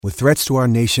With threats to our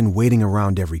nation waiting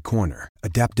around every corner,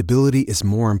 adaptability is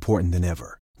more important than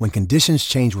ever. When conditions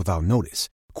change without notice,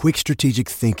 quick strategic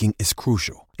thinking is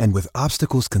crucial. And with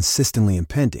obstacles consistently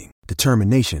impending,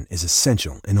 determination is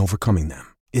essential in overcoming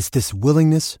them. It's this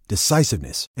willingness,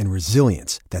 decisiveness, and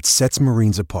resilience that sets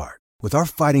Marines apart. With our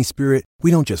fighting spirit, we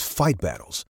don't just fight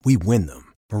battles, we win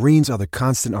them. Marines are the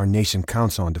constant our nation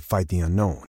counts on to fight the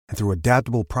unknown. And through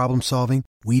adaptable problem solving,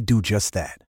 we do just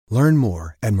that. Learn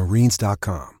more at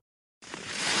marines.com.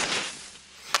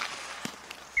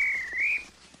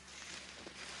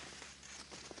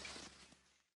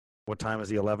 What time is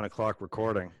the 11 o'clock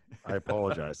recording? I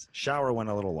apologize. Shower went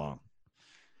a little long.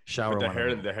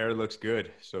 The hair looks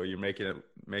good, so you're making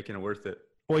it worth it.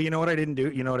 Well, you know what I didn't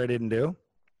do?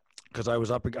 Because I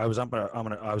was up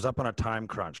on a time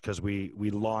crunch because we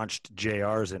launched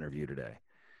JR's interview today.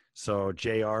 So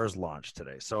JR's launched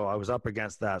today. So I was up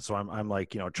against that. So I'm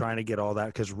like, trying to get all that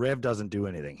because Riv doesn't do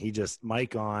anything. He just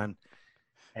mic on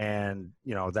and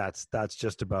that's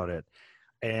just about it.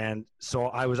 And so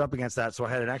I was up against that. So I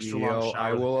had an extra long shower.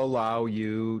 I will allow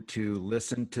you to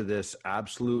listen to this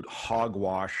absolute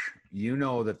hogwash. You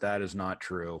know that is not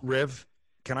true. Riv,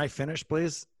 can I finish,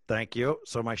 please? Thank you.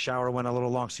 So my shower went a little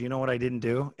long. So you know what I didn't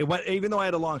do? Even though I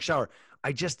had a long shower,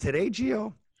 today,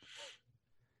 Gio,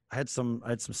 I had some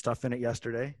stuff in it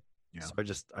yesterday. Yeah. So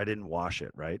I didn't wash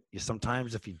it, right?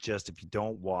 Sometimes if you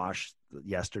don't wash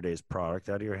yesterday's product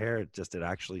out of your hair, it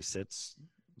actually sits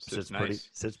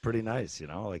pretty nice,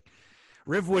 Like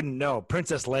Riv wouldn't know.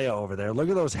 Princess Leia over there. Look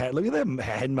at them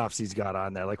head muffs he's got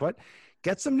on there. Like what?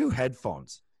 Get some new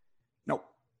headphones. No.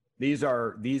 These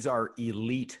are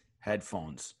elite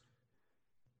headphones.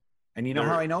 And you know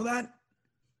how I know that?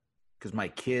 Because my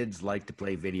kids like to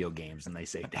play video games and they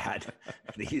say, Dad,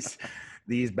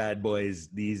 these bad boys,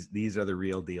 these are the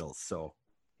real deals. So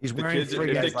he's wearing if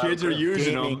the kids are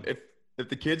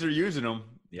using them,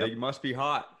 yep. They must be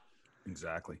hot.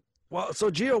 Exactly. Well,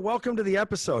 so Gio, welcome to the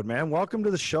episode, man. Welcome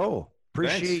to the show.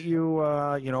 Appreciate you,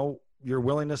 your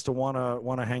willingness to want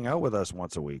to hang out with us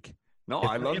once a week. No,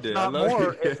 I loved it.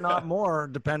 If not more,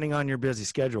 depending on your busy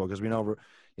schedule, because we know,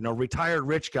 retired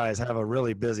rich guys have a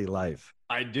really busy life.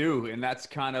 I do, and that's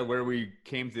kind of where we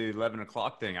came to the 11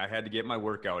 o'clock thing. I had to get my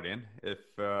workout in. If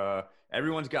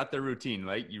everyone's got their routine,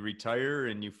 right? You retire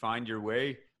and you find your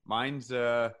way. Mine's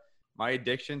my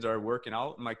addictions are working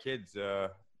out, and my kids,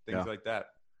 things like that.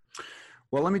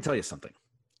 Well, let me tell you something.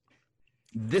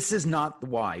 This is not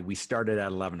why we started at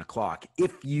 11 o'clock.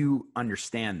 If you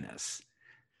understand this,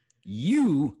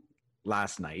 you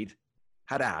last night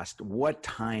had asked, what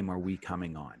time are we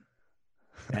coming on?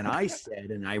 And I said,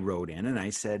 and I wrote in and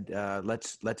I said,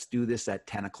 let's do this at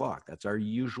 10 o'clock. That's our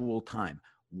usual time.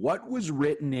 What was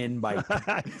written in by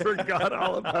I forgot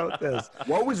all about this.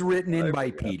 What was written in by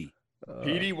Petey?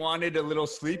 Petey wanted a little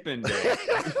sleep-in day.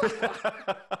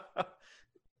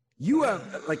 You have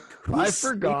I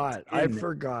forgot.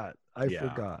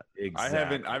 Exactly. I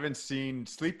haven't seen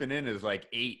sleeping in is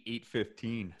like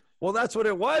 8:15. Well, that's what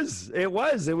it was. It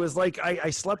was like I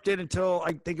slept in until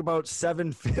I think about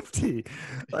 7:50.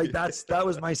 Like that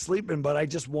was my sleeping, but I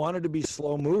just wanted to be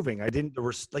slow moving. I didn't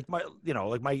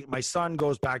my son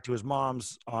goes back to his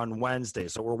mom's on Wednesday.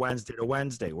 So we're Wednesday to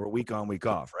Wednesday. We're week on, week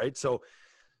off, right? So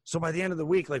by the end of the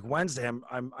week, like Wednesday,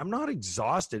 I'm not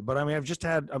exhausted, but I mean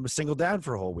I'm a single dad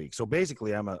for a whole week. So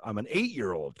basically I'm an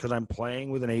 8-year-old because I'm playing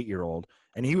with an 8-year-old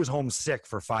and he was home sick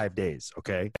for 5 days.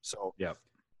 Okay. So yeah.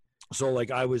 So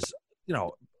like I was,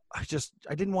 I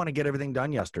didn't want to get everything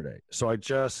done yesterday. So I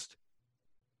just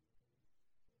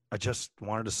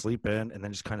wanted to sleep in and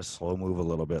then just kind of slow move a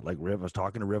little bit. Like Riv, I was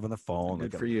talking to Riv on the phone.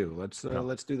 Good for you. Let's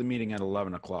do the meeting at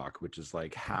 11 o'clock, which is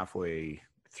like halfway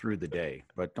through the day,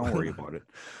 but don't worry about it.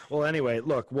 Well, anyway,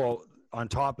 look, on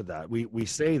top of that, we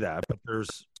say that, but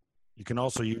you can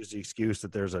also use the excuse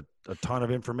that there's a ton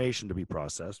of information to be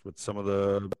processed with some of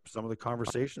the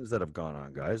conversations that have gone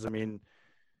on, guys. I mean,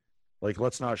 like,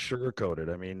 let's not sugarcoat it.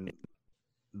 I mean,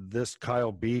 this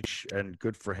Kyle Beach, and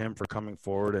good for him for coming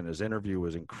forward, and his interview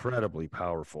was incredibly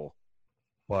powerful.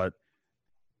 But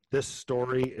this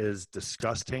story is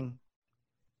disgusting.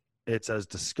 It's as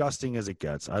disgusting as it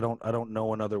gets. I don't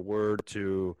know another word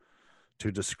to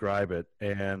describe it.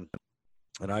 And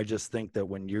I just think that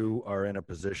when you are in a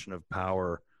position of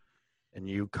power and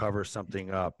you cover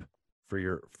something up for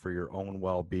your own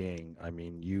well-being, I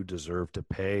mean, you deserve to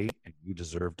pay, and you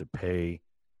deserve to pay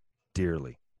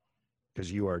dearly,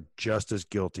 because you are just as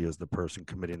guilty as the person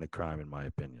committing the crime, in my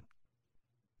opinion.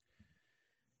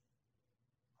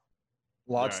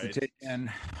 Lots to take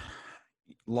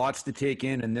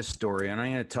in this story. And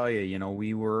I'm going to tell you,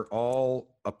 we were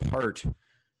all a part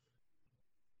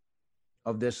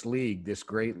of this league, this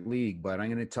great league. But I'm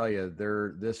going to tell you,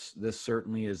 this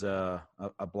certainly is a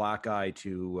black eye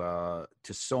to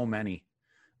so many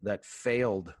that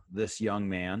failed this young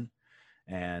man.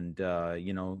 And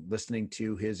listening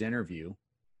to his interview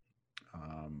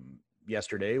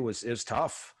yesterday was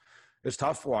tough. It was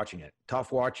tough watching it.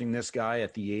 Tough watching this guy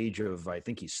at the age of, I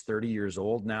think he's 30 years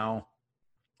old now,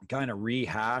 kind of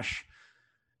rehash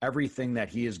everything that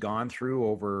he has gone through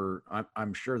over,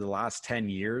 I'm sure, the last 10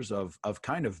 years of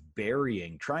kind of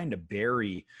trying to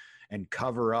bury and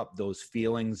cover up those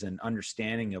feelings and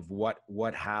understanding of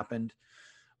what happened.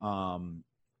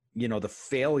 The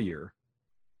failure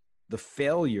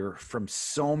from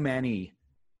so many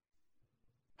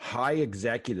high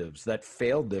executives that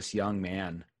failed this young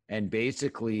man and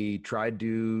basically tried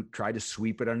to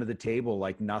sweep it under the table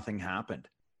like nothing happened.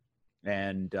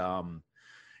 And,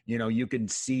 you can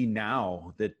see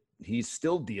now that he's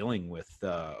still dealing with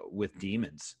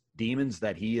demons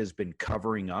that he has been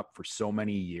covering up for so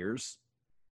many years.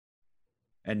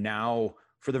 And now,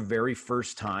 for the very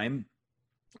first time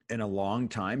in a long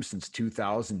time, since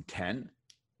 2010,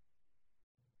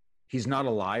 he's not a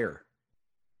liar.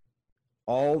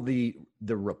 All the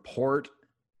reports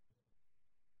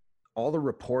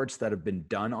that have been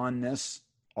done on this,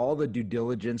 all the due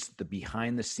diligence, the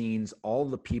behind the scenes, all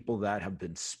the people that have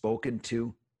been spoken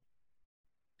to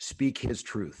speak his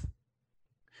truth.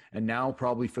 And now,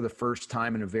 probably for the first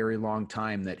time in a very long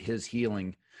time, that his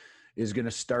healing is going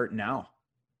to start now,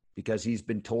 because he's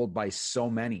been told by so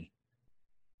many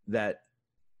that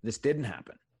this didn't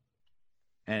happen.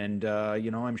 And,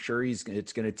 I'm sure it's going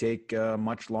to take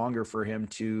much longer for him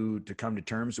to come to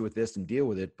terms with this and deal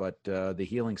with it. But the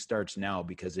healing starts now,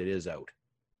 because it is out.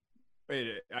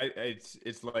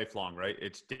 It's lifelong, right?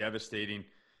 It's devastating,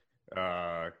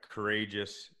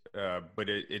 courageous, but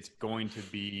it's going to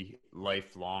be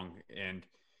lifelong. And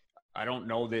I don't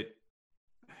know that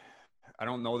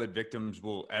victims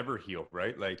will ever heal,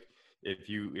 right? Like if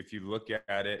you look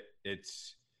at it,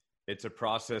 it's a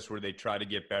process where they try to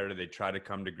get better. They try to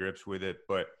come to grips with it,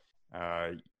 but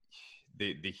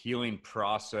the healing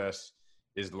process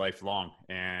is lifelong.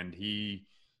 And he,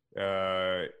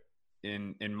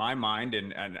 in my mind,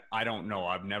 and I don't know,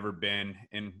 I've never been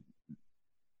in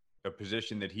a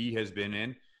position that he has been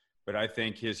in, but I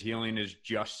think his healing is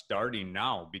just starting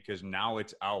now, because now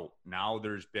it's out. Now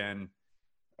there's been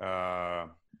the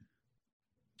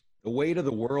weight of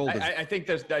the world. I think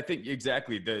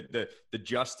exactly the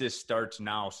justice starts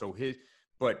now.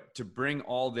 But to bring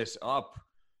all this up,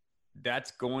 that's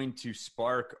going to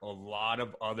spark a lot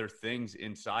of other things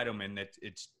inside him, and that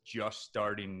it's just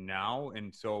starting now.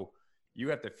 And so you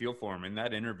have to feel for him. In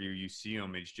that interview, you see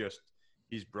him,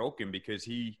 he's broken, because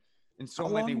he, in so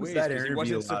many ways, because he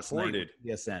wasn't supported.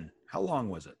 ESN. How long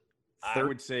was it? I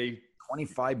would say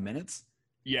 25 minutes.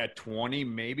 Yeah, 20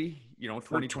 maybe, 20,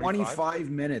 For 25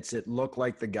 minutes, it looked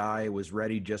like the guy was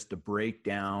ready just to break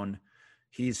down.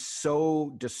 He's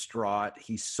so distraught.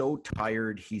 He's so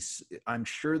tired. I'm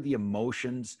sure the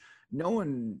emotions,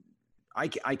 I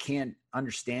can't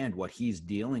understand what he's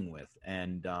dealing with.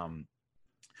 And,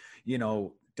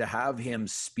 to have him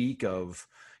speak of,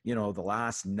 the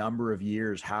last number of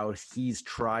years, how he's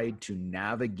tried to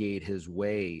navigate his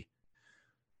way,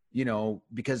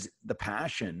 because the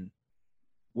passion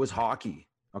was hockey.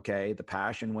 Okay. The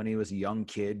passion when he was a young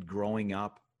kid growing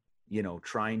up,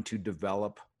 trying to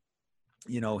develop,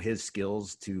 his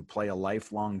skills to play a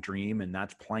lifelong dream. And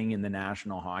that's playing in the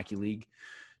National Hockey League,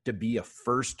 to be a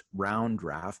first round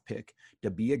draft pick, to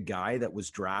be a guy that was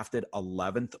drafted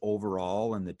 11th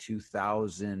overall in the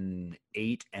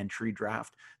 2008 entry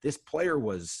draft. This player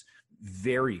was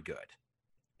very good.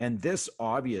 And this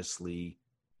obviously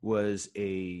was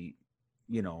a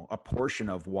portion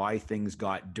of why things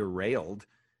got derailed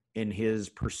in his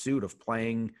pursuit of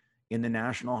playing in the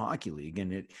National Hockey League.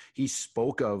 And he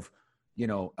spoke of,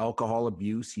 alcohol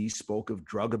abuse. He spoke of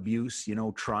drug abuse,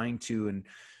 trying to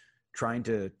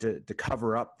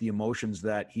cover up the emotions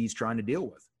that he's trying to deal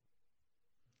with.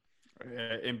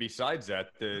 And besides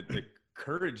that, the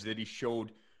courage that he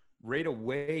showed right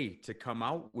away to come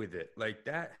out with it like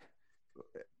that.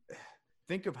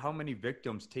 Think of how many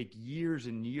victims take years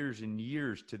and years and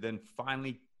years to then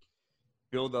finally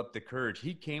build up the courage.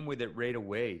 He came with it right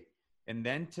away. And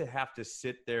then to have to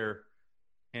sit there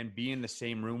and be in the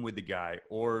same room with the guy,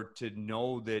 or to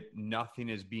know that nothing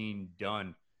is being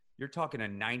done. You're talking a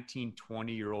 19,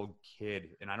 20-year-old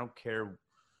kid, and I don't care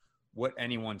what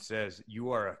anyone says.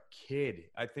 You are a kid.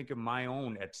 I think of my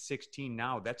own at 16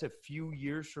 now. That's a few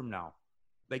years from now.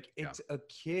 Like, it's a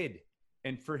kid.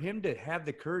 And for him to have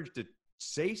the courage to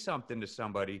say something to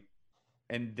somebody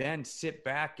and then sit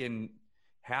back and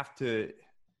have to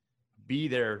be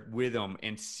there with him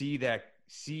and see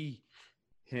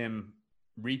him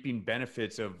reaping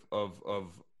benefits of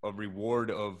a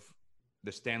reward of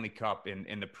the Stanley Cup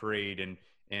and the parade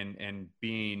and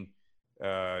being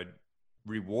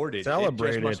rewarded.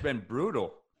 Celebrated. It just must have been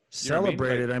brutal.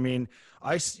 Celebrated. I mean,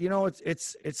 it's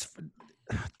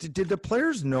did the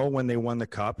players know when they won the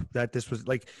cup that this was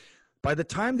like, by the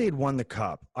time they'd won the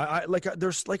cup,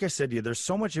 there's, like I said to you, there's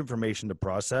so much information to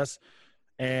process,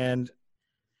 and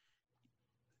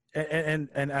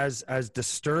as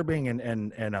disturbing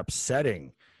and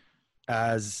upsetting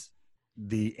as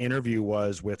the interview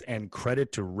was with, and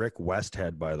credit to Rick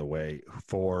Westhead, by the way,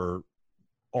 for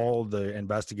all the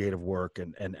investigative work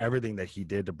and everything that he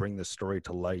did to bring this story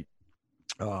to light.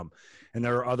 And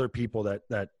there are other people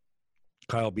that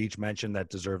Kyle Beach mentioned that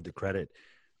deserve the credit.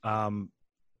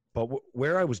 But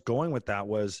where I was going with that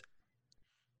was,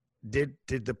 did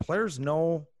the players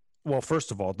know? Well,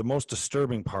 first of all, the most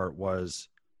disturbing part was,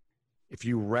 if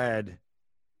you read,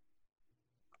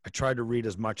 I tried to read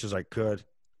as much as I could.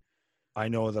 I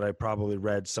know that I probably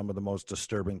read some of the most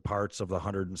disturbing parts of the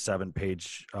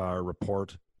 107-page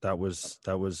report that was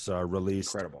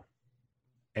released. Incredible.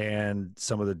 And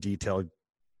some of the detailed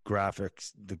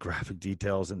graphics, the graphic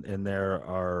details in there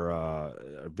are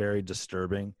very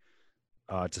disturbing,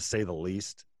 to say the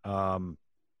least.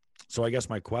 So I guess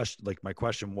my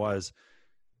question was,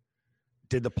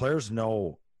 did the players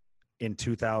know in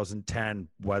 2010,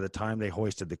 by the time they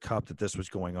hoisted the cup, that this was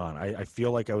going on? I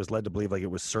feel like I was led to believe like it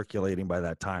was circulating by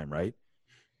that time, right?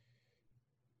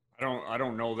 I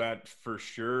don't know that for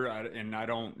sure, and I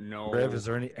don't know. Riv, is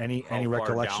there any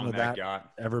recollection of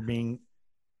that ever being?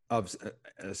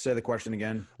 Say the question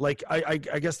again. Like, I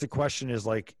guess the question is,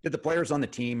 like, did the players on the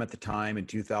team at the time in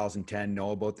 2010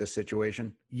 know about this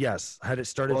situation? Yes. Had it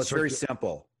started? Well, it's very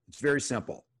simple. It's very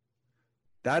simple.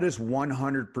 That is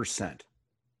 100%.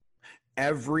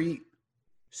 Every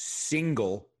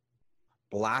single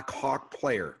Blackhawk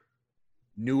player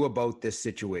knew about this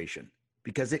situation,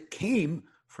 because it came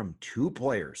from two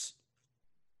players,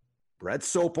 Brett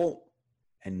Sopel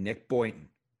and Nick Boynton,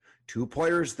 two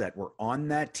players that were on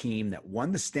that team that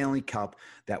won the Stanley Cup,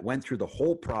 that went through the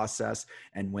whole process.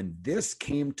 And when this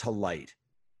came to light,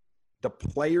 the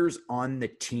players on the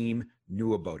team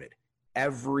knew about it.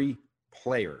 Every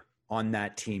player on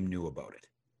that team knew about it.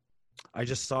 I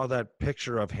just saw that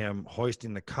picture of him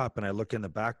hoisting the cup, and I look in the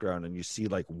background and you see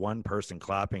like one person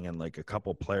clapping and like a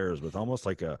couple players with almost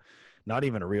like not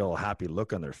even a real happy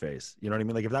look on their face. You know what I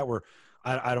mean? Like, if that were,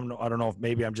 I don't know if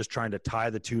maybe I'm just trying to tie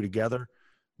the two together,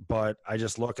 but I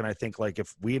just look and I think, like,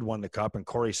 if we had won the cup and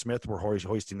Corey Smith were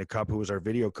hoisting the cup, who was our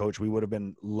video coach, we would have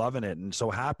been loving it and so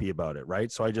happy about it.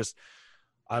 Right. So I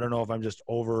don't know if I'm just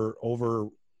over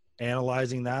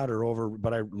analyzing that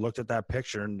but I looked at that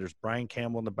picture and there's Brian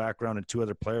Campbell in the background and two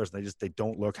other players, and they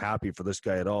don't look happy for this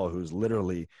guy at all, who's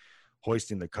literally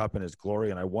hoisting the cup in his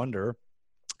glory. And I wonder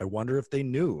if they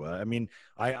knew. I mean,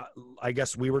 I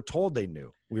guess we were told they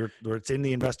knew. It's in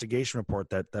the investigation report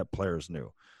that players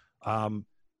knew.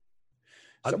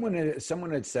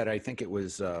 Someone had said, I think it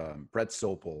was Brett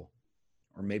Sopel,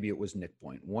 or maybe it was Nick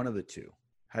Boynton, one of the two,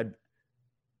 had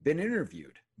been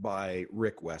interviewed by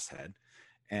Rick Westhead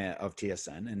of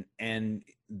TSN, and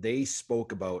they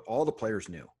spoke about, all the players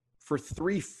knew for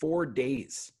 3-4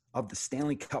 days of the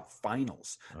Stanley Cup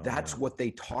finals. That's what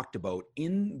they talked about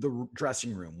in the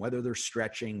dressing room, whether they're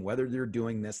stretching, whether they're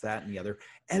doing this, that, and the other.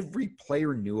 Every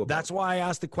player knew about That's why I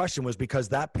asked the question, was because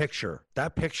that picture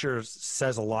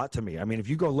says a lot to me. I mean, if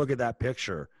you go look at that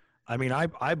picture, I mean,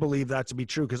 I believe that to be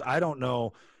true, because I don't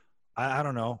know. I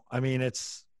don't know. I mean,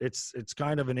 it's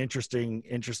kind of an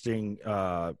interesting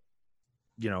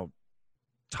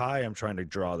tie I'm trying to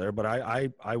draw there, but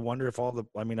I wonder if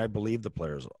I believe the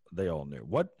players, they all knew.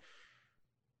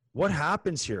 What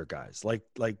happens here, guys?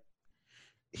 Like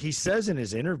he says in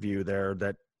his interview there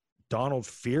that Donald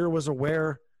Fehr was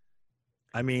aware.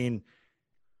 I mean,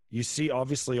 you see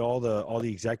obviously all the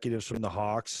executives from the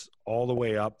Hawks all the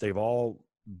way up, they've all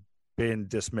been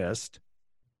dismissed.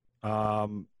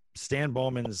 Stan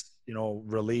Bowman's,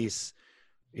 release,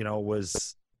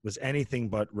 was anything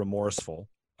but remorseful.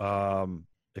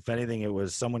 If anything, it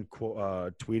was someone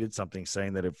tweeted something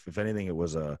saying that if anything, it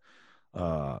was a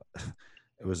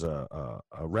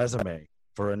resume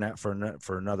for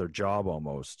another job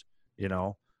almost.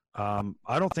 I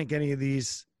don't think any of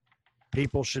these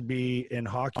people should be in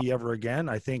hockey ever again.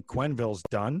 I think Quenneville's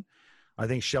done. I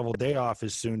think Cheveldayoff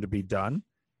is soon to be done.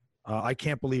 I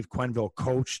can't believe Quenneville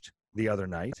coached the other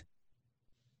night.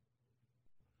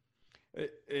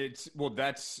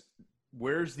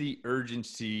 Where's the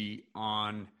urgency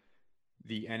on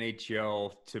the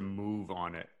NHL to move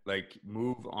on it, like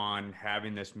move on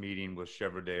having this meeting with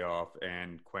Cheveldayoff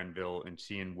and Quenneville and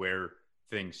seeing where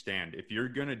things stand. If you're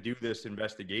going to do this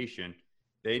investigation,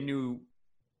 they knew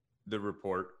the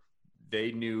report.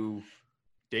 They knew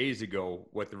days ago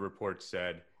what the report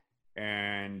said,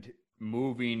 and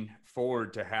moving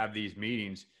forward to have these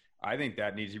meetings, I think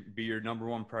that needs to be your number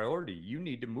one priority. You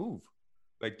need to move.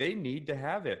 Like, they need to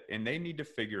have it, and they need to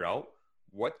figure out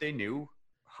what they knew,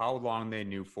 how long they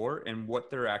knew for, and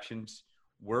what their actions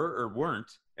were or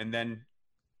weren't, and then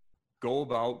go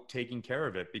about taking care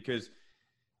of it. Because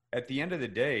at the end of the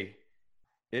day,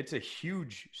 it's a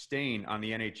huge stain on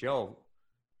the NHL,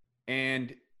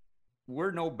 and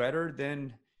we're no better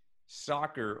than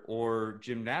soccer or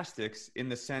gymnastics in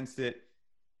the sense that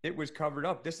it was covered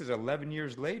up. This is 11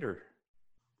 years later,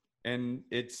 and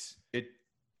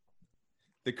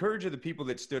the courage of the people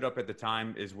that stood up at the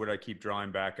time is what I keep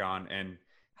drawing back on, and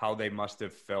how they must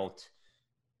have felt.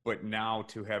 But now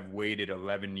to have waited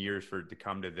 11 years for it to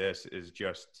come to this is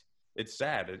just, it's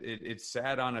sad. It's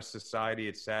sad on a society.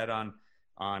 It's sad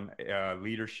on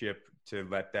leadership to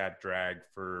let that drag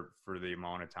for the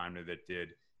amount of time that it did,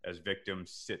 as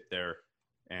victims sit there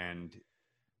and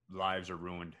lives are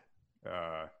ruined.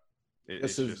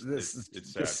 This is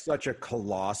just such a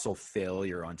colossal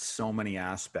failure on so many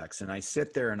aspects. And I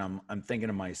sit there and I'm thinking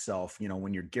to myself, you know,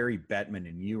 when you're Gary Bettman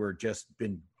and you are just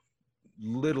been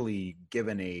literally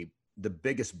given the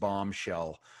biggest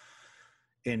bombshell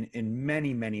in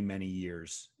many, many, many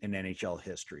years in NHL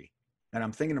history. And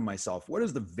I'm thinking to myself, what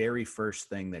is the very first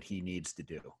thing that he needs to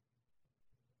do?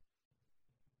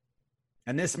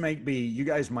 And this might be, you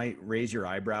guys might raise your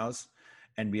eyebrows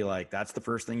and be like, that's the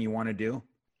first thing you want to do.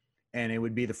 And it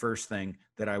would be the first thing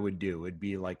that I would do. It'd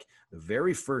be like the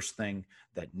very first thing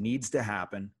that needs to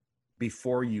happen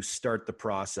before you start the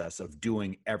process of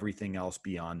doing everything else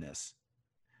beyond this.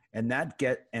 And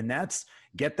that's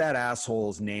get that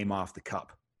asshole's name off the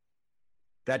cup.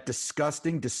 That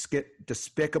disgusting,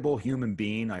 despicable human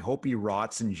being. I hope he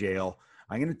rots in jail.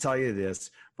 I'm going to tell you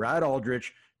this. Brad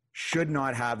Aldrich should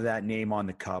not have that name on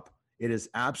the cup. It is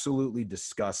absolutely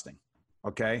disgusting.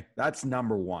 Okay? That's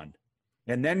number one.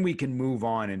 And then we can move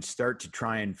on and start to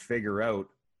try and figure out,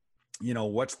 you know,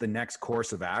 what's the next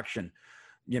course of action.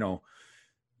 You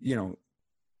know,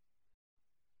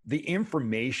 the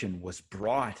information was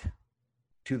brought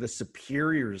to the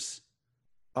superiors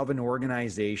of an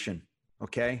organization.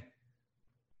 Okay.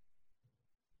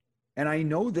 And I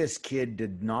know this kid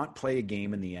did not play a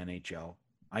game in the NHL.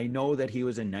 I know that he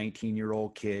was a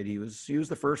 19-year-old kid. He was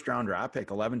the first round draft pick,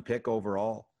 11 pick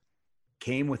overall,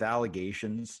 came with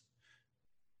allegations.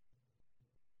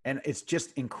 And it's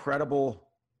just incredible,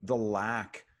 the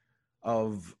lack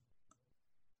of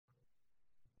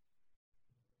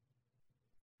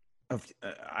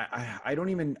I don't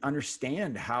even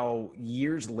understand how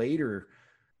years later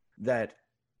that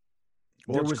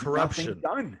there was corruption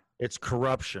done. It's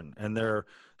corruption, and they're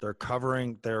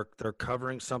covering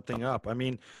something up. I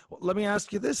mean, let me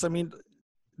ask you this. I mean,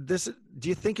 do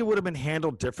you think it would have been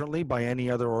handled differently by any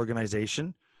other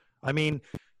organization? I mean,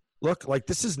 look, like,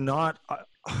 this is not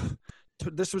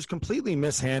this was completely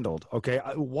mishandled. Okay.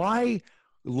 Why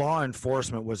law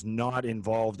enforcement was not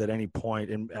involved at any point?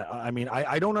 And I mean,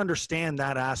 I don't understand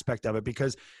that aspect of it,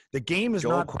 because the game is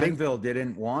Joel not big. Quenneville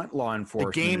didn't want law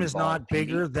enforcement. The game is not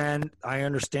bigger than, I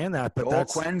understand that, but Joel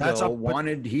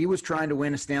Quenneville he was trying to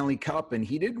win a Stanley Cup, and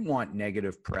he didn't want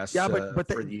negative press. Yeah, but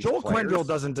Joel players. Quenneville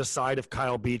doesn't decide if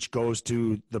Kyle Beach goes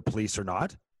to the police or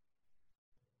not.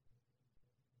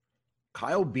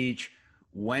 Kyle Beach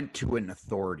went to an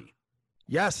authority.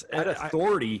 Yes, that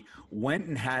authority went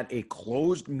and had a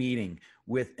closed meeting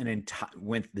with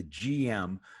with the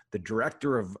GM, the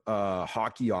director of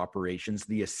hockey operations,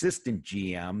 the assistant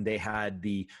GM. They had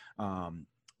a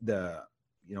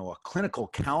clinical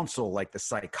counsel, like the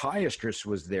psychiatrist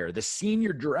was there, the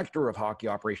senior director of hockey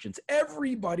operations.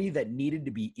 Everybody that needed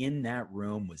to be in that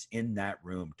room was in that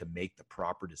room to make the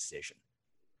proper decision.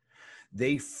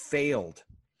 They failed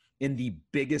in the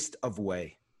biggest of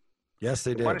way. Yes,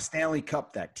 they did. They won a Stanley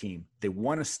Cup, that team. They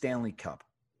won a Stanley Cup.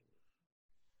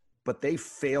 But they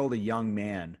failed a young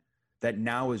man that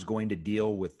now is going to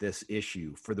deal with this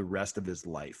issue for the rest of his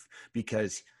life,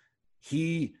 because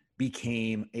he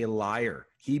became a liar.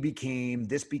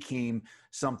 This became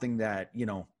something that, you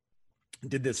know,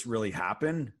 did this really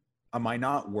happen? Am I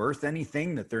not worth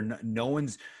anything?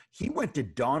 That he went to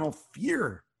Donald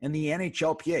Fear in the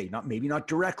NHLPA. Maybe not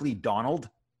directly, Donald,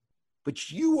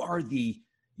 but you are the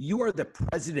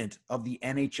president of the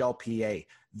NHLPA.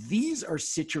 These are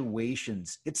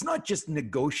situations. It's not just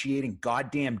negotiating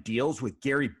goddamn deals with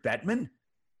Gary Bettman.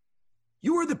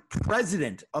 You are the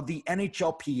president of the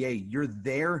NHLPA. You're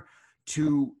there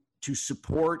to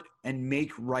support and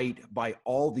make right by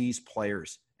all these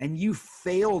players. And you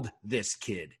failed this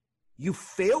kid. You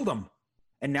failed him.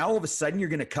 And now all of a sudden you're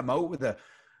going to come out with a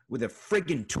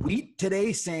friggin' tweet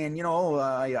today saying, you know,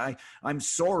 I'm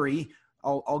sorry.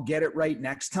 I'll get it right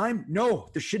next time. No,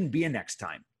 there shouldn't be a next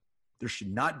time. There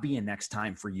should not be a next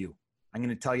time for you. I'm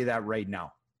going to tell you that right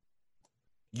now.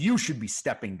 You should be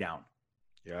stepping down.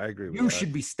 Yeah, I agree with that. You that.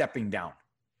 should be stepping down.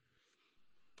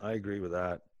 I agree with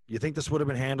that. You think this would have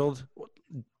been handled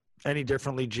any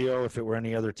differently, Gio, if it were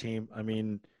any other team? I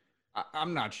mean,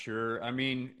 I'm not sure. I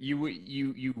mean,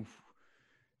 you,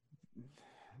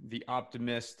 the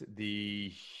optimist,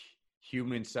 the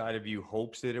human side of you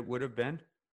hopes that it would have been.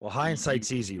 Well,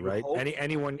 hindsight's easy, right?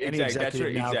 Any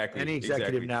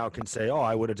executive now can say, "Oh,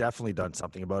 I would have definitely done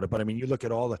something about it." But I mean, you look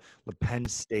at all the Penn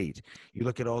State, you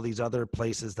look at all these other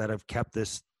places that have kept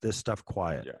this stuff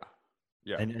quiet.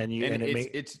 Yeah. And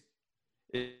it's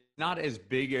not as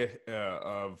big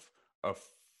of a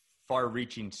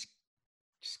far-reaching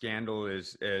scandal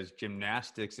as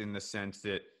gymnastics, in the sense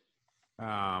that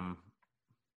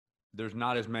there's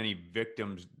not as many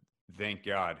victims, thank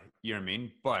God. You know what I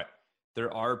mean? But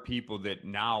there are people that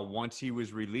now, once he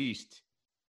was released,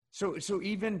 so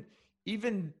even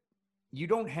you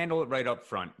don't handle it right up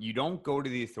front. You don't go to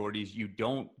the authorities. You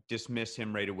don't dismiss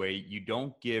him right away. You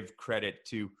don't give credit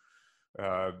to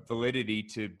validity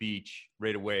to Beach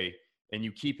right away, and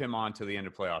you keep him on till the end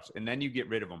of playoffs, and then you get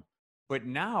rid of him. But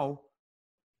now,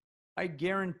 I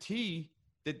guarantee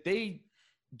that they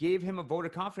gave him a vote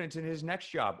of confidence in his next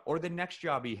job or the next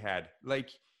job he had. Like,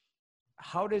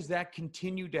 how does that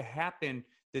continue to happen,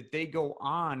 that they go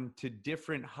on to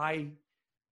different high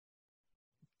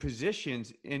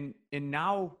positions, and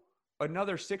now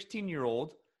another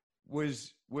 16-year-old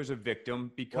was a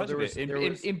victim because of it.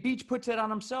 And Beach puts that on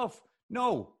himself.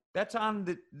 No, that's on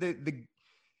the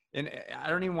and I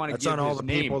don't even want to give on all his the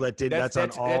name. People that did. That's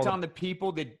on the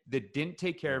people that didn't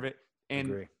take care of it,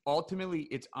 and ultimately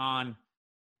it's on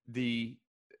the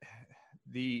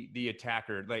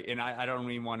attacker. Like, and I don't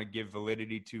even want to give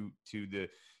validity to the,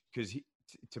 because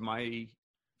to my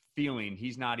feeling,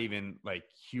 he's not even like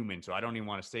human. So I don't even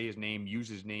want to say his name, use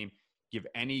his name, give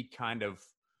any kind of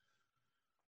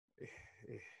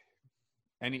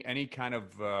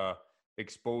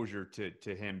exposure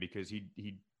to him, because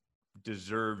he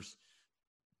deserves,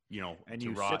 you know, and to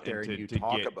you rot sit there and you to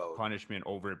talk get about punishment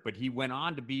over it. But he went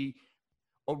on to be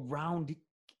around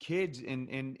kids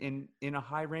in a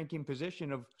high ranking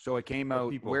position of. So it came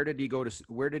out. People. Where did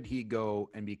he go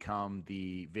and become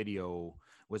the video?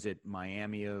 Was it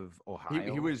Miami of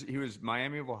Ohio? He was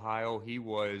Miami of Ohio. He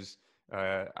was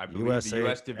I believe USA, the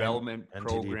U.S. Development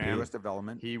Program. U.S.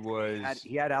 Development. He was.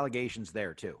 He had allegations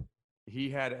there too. He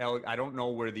had. I don't know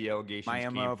where the allegations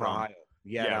Miami came of from. Ohio.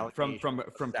 Yeah, from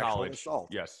college. Assault.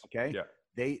 Yes. Okay.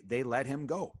 Yeah. They let him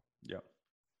go. Yeah.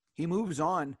 He moves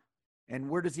on, and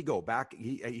where does he go? Back.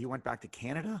 He went back to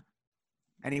Canada,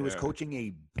 and he was coaching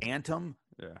a bantam.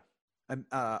 Yeah.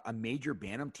 A major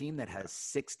bantam team that has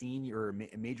 16, or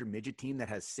a major midget team that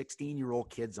has 16-year-old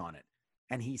kids on it,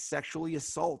 and he sexually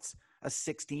assaults a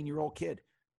 16-year-old kid.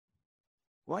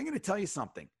 Well, I'm going to tell you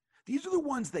something. These are the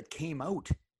ones that came out.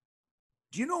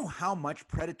 Do you know how much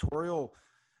predatorial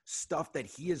stuff that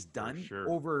he has done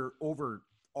over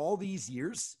all these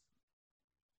years?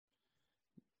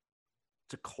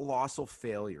 It's a colossal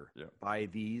failure by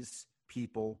these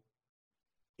people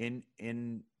in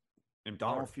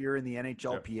Donald Fear in the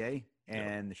NHLPA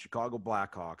and the Chicago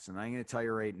Blackhawks. And I'm going to tell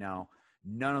you right now,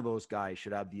 none of those guys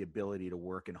should have the ability to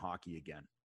work in hockey again.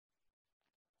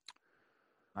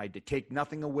 I take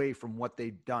nothing away from what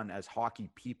they've done as hockey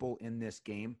people in this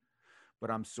game,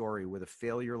 but I'm sorry, with a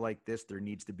failure like this, there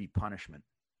needs to be punishment,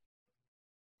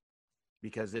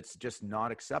 because it's just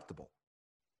not acceptable.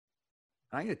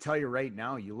 And I'm going to tell you right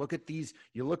now, you look at these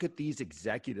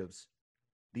executives,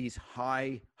 these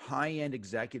high-end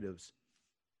executives.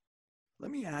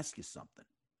 Let me ask you something.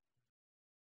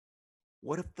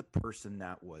 What if the person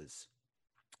that was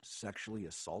sexually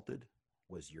assaulted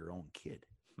was your own kid?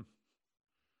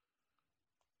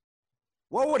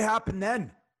 What would happen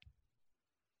then?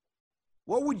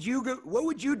 What would you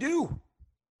do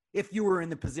if you were in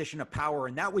the position of power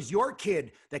and that was your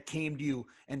kid that came to you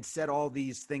and said all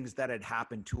these things that had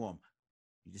happened to him?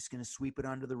 You just going to sweep it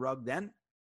under the rug then?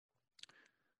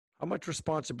 How much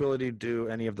responsibility do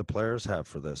any of the players have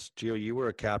for this? Gio, you were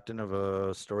a captain of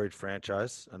a storied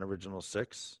franchise, an Original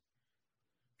Six.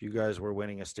 If you guys were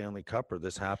winning a Stanley Cup, or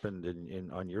this happened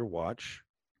on your watch,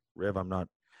 Riv, I'm not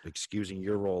excusing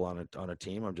your role on a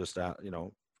team. I'm just,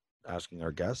 asking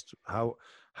our guest,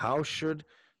 how should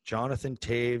Jonathan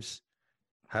Toews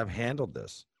have handled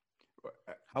this?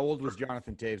 How old was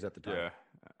Jonathan Toews at the time? Yeah,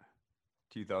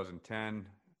 2010.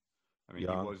 I mean,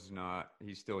 Young.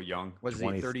 He's still young. Was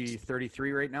 20 he 30,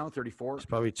 33 right now? 34? He's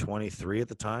probably 23 at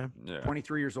the time. Yeah.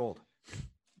 23 years old.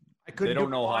 They don't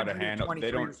know how to laundry at handle. 23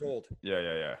 They don't. years old.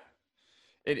 Yeah.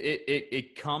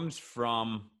 It comes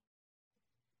from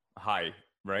high,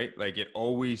 right? Like it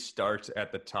always starts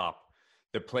at the top.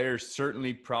 The players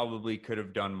certainly probably could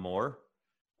have done more.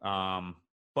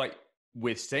 But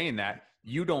with saying that,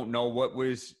 you don't know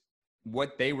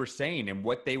what they were saying and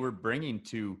what they were bringing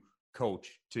to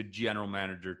coach, to general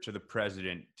manager, to the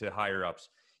president, to higher ups.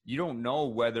 You don't know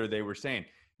whether they were saying.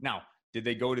 Now, did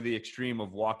they go to the extreme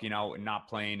of walking out and not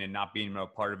playing and not being a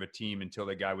part of a team until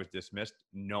the guy was dismissed?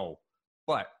 No.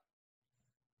 But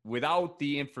without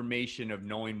the information of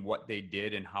knowing what they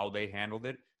did and how they handled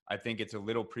it, I think it's a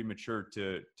little premature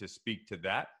to speak to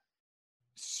that.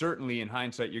 Certainly in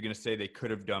hindsight, you're going to say they could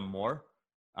have done more.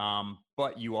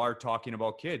 But you are talking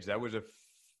about kids. That was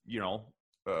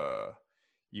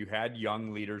you had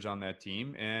young leaders on that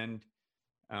team, and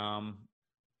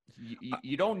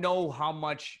you don't know how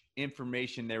much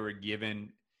information they were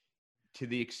given to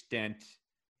the extent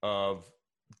of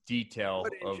detail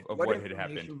of what had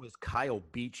happened. What was Kyle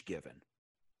Beach given?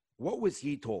 What was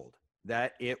he told?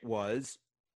 That it was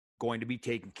going to be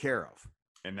taken care of.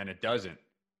 And then it doesn't.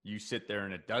 You sit there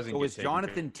and it doesn't. So get was taken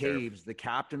Jonathan care of. Toews the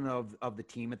captain of the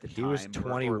team at the time? He was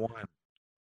 21.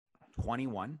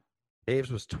 21?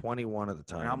 Toews was 21 at the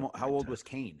time. And how old was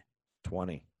Kane?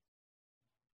 20.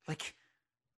 Like,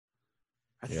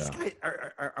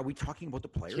 are we talking about the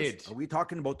players? Kids. Are we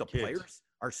talking about the Kids. players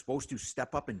are supposed to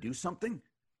step up and do something?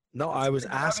 No, I was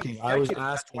asking.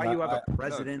 That's why you have a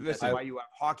president. listen, That's why you have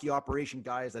hockey operation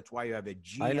guys. That's why you have a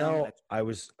GM. I know. I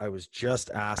was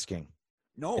just asking.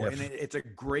 No, and it's a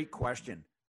great question.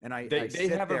 And they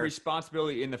have a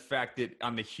responsibility in the fact that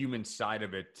on the human side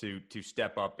of it to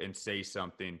step up and say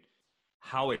something.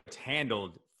 How it's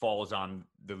handled falls on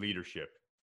the leadership.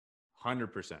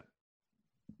 100%.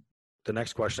 The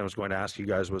next question I was going to ask you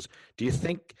guys was, do you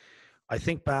think, I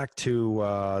think back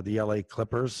to the LA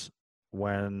Clippers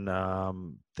when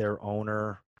their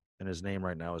owner, and his name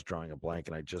right now is drawing a blank,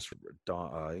 and I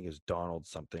think it's Donald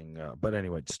something, but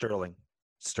anyway, Sterling,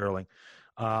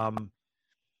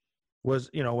 was,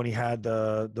 when he had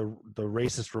the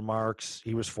racist remarks,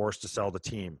 he was forced to sell the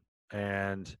team.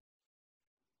 And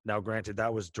now granted,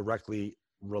 that was directly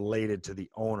related to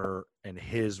the owner and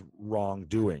his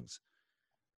wrongdoings.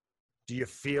 Do you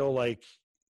feel like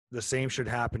the same should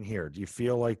happen here? Do you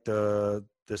feel like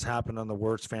this happened on the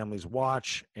Wirtz family's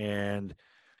watch and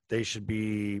they should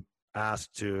be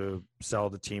asked to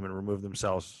sell the team and remove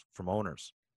themselves from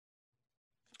owners?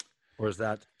 Or is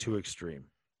that too extreme?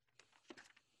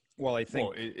 Well, I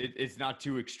think it's not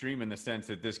too extreme in the sense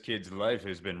that this kid's life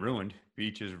has been ruined.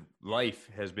 Beach's life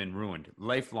has been ruined,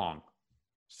 lifelong.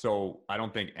 So I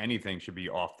don't think anything should be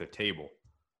off the table.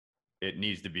 It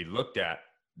needs to be looked at,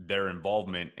 their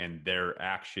involvement and their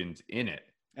actions in it.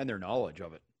 and their knowledge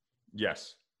of it.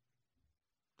 Yes.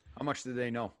 How much did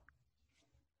they know?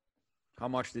 How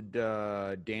much did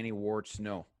Danny Wirtz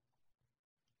know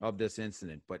of this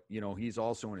incident? But, he's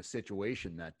also in a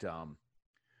situation that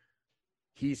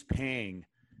he's paying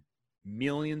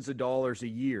millions of dollars a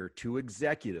year to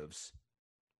executives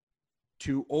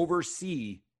to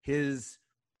oversee his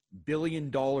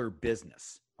billion-dollar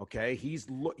business. Okay, he's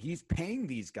paying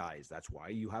these guys. That's why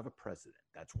you have a president.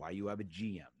 That's why you have a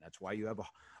GM. That's why you have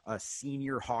a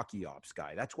senior hockey ops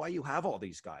guy. That's why you have all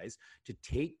these guys to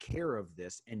take care of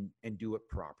this and do it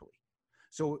properly.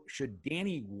 So should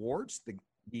Danny Wirtz,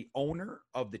 the owner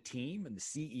of the team and the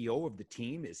CEO of the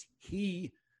team, is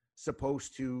he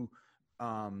supposed to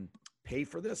pay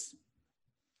for this?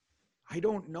 I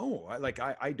don't know.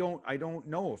 I don't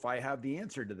know if I have the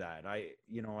answer to that. I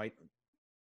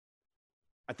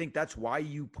think that's why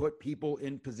you put people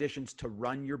in positions to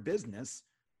run your business.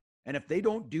 And if they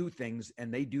don't do things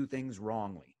and they do things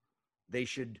wrongly, they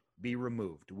should be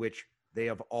removed, which they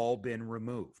have all been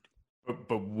removed.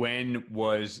 But when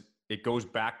was it goes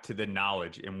back to the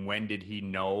knowledge, and when did he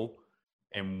know,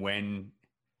 and when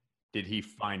did he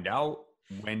find out?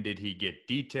 When did he get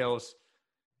details?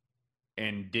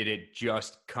 And did it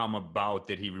just come about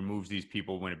that he removes these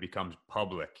people when it becomes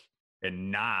public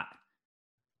and not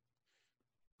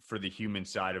for the human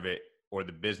side of it or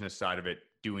the business side of it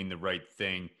doing the right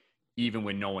thing, even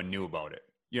when no one knew about it?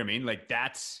 You know what I mean? Like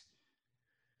that's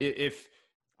if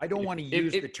I don't want to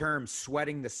use the term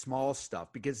sweating the small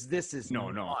stuff, because this is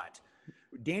not.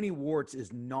 Danny Wirtz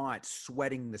is not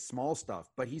sweating the small stuff,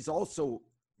 but he's also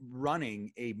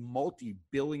running a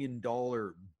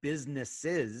multi-billion-dollar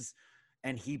businesses,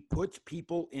 and he puts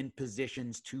people in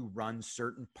positions to run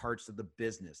certain parts of the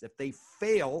business. If they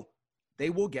fail, they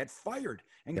will get fired.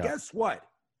 And guess what?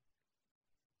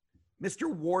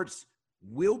 Mr. Warts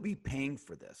will be paying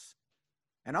for this.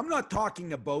 And I'm not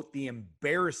talking about the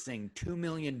embarrassing $2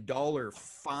 million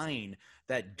fine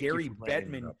that Gary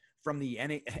Bettman from the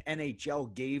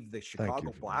NHL gave the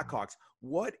Chicago Blackhawks.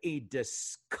 What a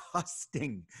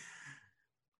disgusting...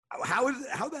 How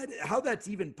that's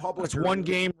even public? It's one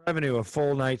game revenue of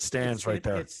full night stands right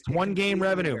there. It's one game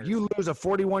revenue. You lose a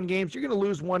 41 games, you're going to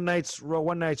lose one night's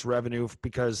revenue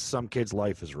because some kid's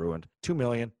life is ruined. $2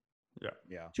 million.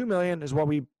 Yeah. $2 million is what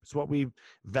we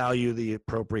value the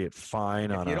appropriate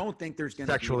fine on. If you don't think there's going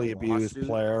to sexually abused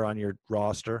player on your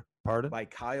roster, pardon? By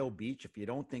Kyle Beach, if you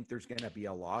don't think there's going to be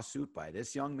a lawsuit by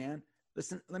this young man,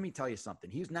 listen, let me tell you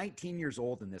something. He's 19 years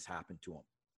old and this happened to him.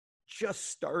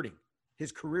 Just starting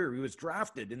his career. He was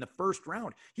drafted in the first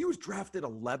round. He was drafted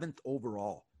 11th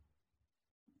overall.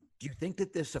 Do you think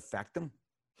that this affected him?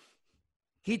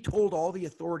 He told all the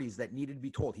authorities that needed to be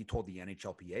told. He told the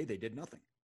NHLPA, they did nothing.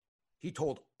 He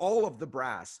told all of the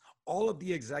brass, all of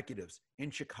the executives in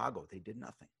Chicago, they did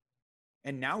nothing.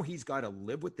 And now he's got to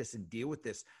live with this and deal with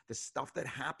this, the stuff that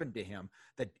happened to him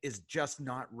that is just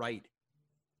not right.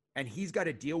 And he's got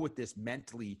to deal with this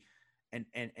mentally and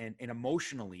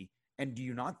emotionally. And do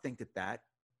you not think that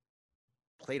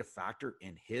played a factor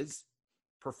in his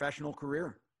professional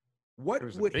career? What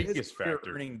would his career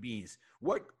earning be?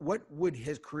 What would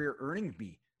his career earning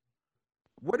be?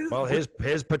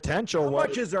 His potential. How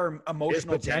much is our emotional? His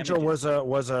potential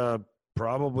was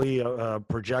probably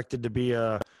projected to be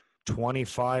a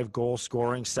 25 goal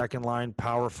scoring second line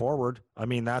power forward. I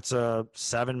mean, that's a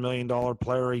 $7 million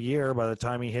player a year by the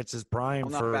time he hits his prime.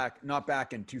 Well, not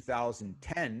back in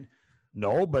 2010.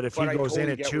 No, but if he goes in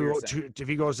at if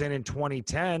he goes in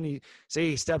 2010, say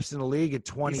he steps in the league at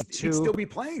 22, he'd still be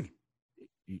playing.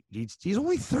 He's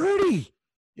only 30.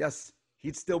 Yes,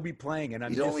 he'd still be playing, and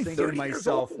I'm just thinking to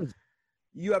myself,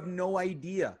 you have no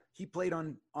idea. He played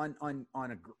on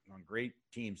great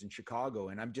teams in Chicago,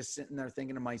 and I'm just sitting there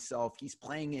thinking to myself, he's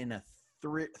playing in a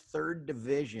third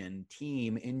division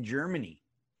team in Germany,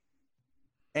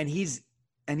 and he's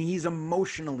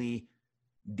emotionally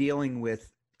dealing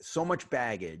with so much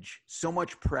baggage, so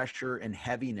much pressure and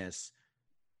heaviness,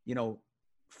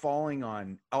 falling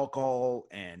on alcohol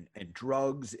and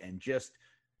drugs and just,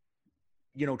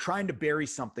 trying to bury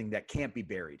something that can't be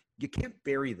buried. You can't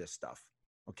bury this stuff.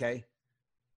 Okay.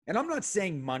 And I'm not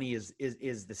saying money is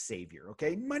the savior.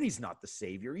 Okay. Money's not the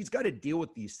savior. He's got to deal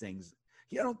with these things.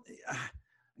 I'm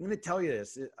going to tell you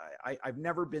this. I've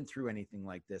never been through anything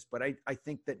like this, but I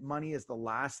think that money is the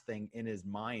last thing in his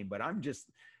mind. But I'm just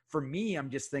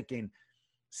thinking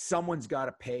someone's got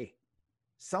to pay.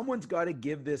 Someone's got to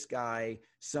give this guy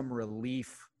some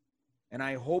relief. And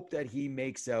I hope that he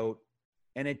makes out,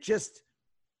 and it just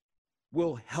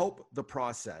will help the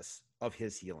process of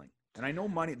his healing. And I know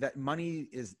money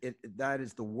is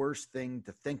the worst thing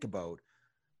to think about,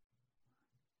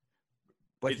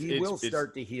 but he will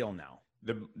start to heal now.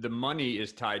 The money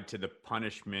is tied to the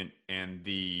punishment and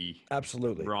the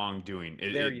absolutely wrongdoing.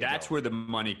 That's where the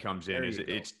money comes in.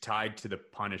 It's tied to the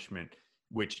punishment,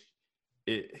 which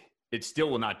it still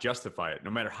will not justify it.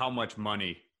 No matter how much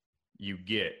money you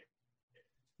get,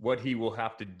 what he will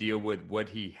have to deal with, what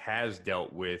he has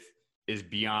dealt with, is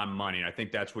beyond money. And I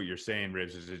think that's what you're saying,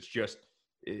 Ribs. Is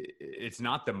it's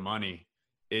not the money.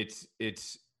 It's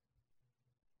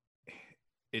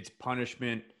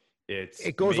punishment.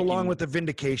 It goes along with the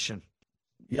vindication.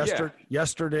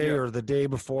 Yesterday or the day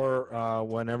before,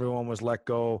 when everyone was let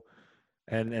go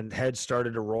and heads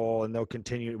started to roll, and they'll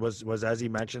continue, was as he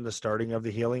mentioned, the starting of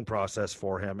the healing process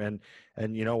for him.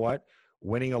 And you know what?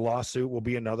 Winning a lawsuit will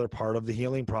be another part of the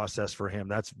healing process for him.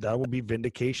 That will be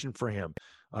vindication for him.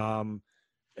 And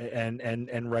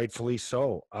rightfully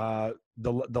so.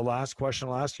 The last question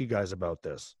I'll ask you guys about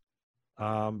this,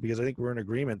 because I think we're in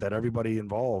agreement that everybody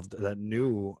involved that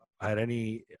had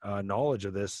any knowledge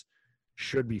of this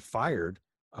should be fired,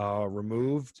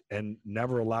 removed, and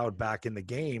never allowed back in the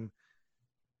game.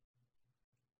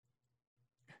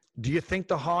 Do you think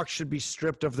the Hawks should be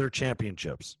stripped of their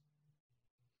championships?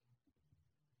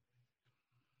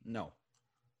 No.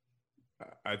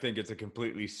 I think it's a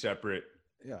completely separate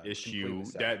issue.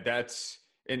 That's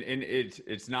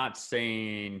it's not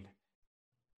saying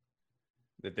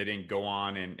that they didn't go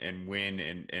on and win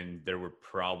and there were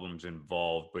problems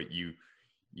involved, but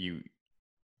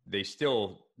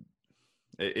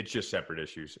it's just separate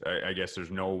issues. I guess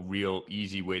there's no real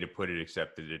easy way to put it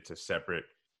except that it's a separate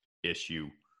issue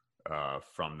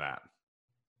from that.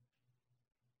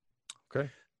 Okay.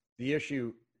 The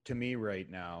issue to me right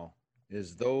now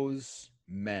is those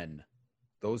men,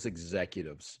 those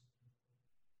executives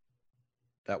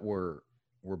that were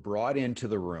brought into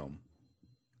the room,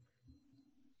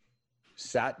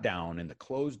 sat down in the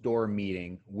closed door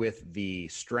meeting with the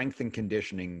strength and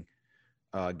conditioning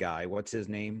guy. What's his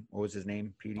name? What was his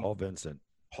name, Petey? Paul Vincent.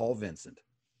 Paul Vincent.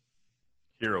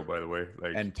 Hero, by the way,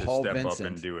 like And to Paul step Vincent,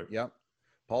 up and do it. Yep.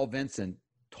 Paul Vincent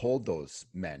told those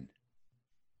men,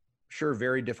 sure,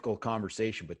 very difficult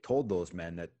conversation, but told those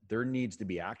men that there needs to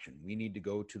be action. We need to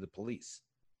go to the police.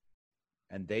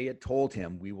 And they had told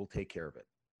him, we will take care of it.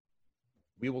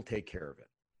 We will take care of it.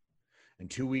 And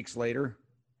 2 weeks later,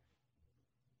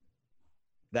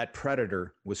 that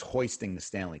predator was hoisting the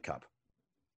Stanley Cup.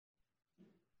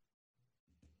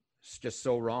 It's just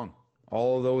so wrong.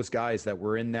 All of those guys that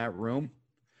were in that room,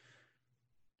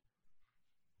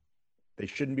 they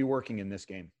shouldn't be working in this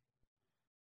game.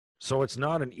 So it's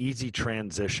not an easy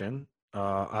transition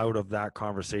out of that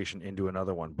conversation into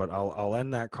another one, but I'll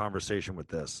end that conversation with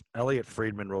this. Elliot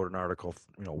Friedman wrote an article,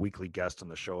 weekly guest on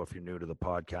the show. If you're new to the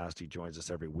podcast, he joins us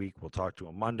every week. We'll talk to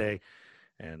him Monday,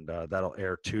 and that'll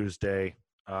air Tuesday.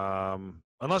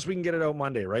 Unless we can get it out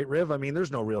Monday, right, Riv? I mean,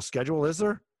 there's no real schedule, is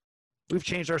there? We've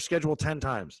changed our schedule 10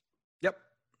 times. Yep.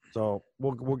 So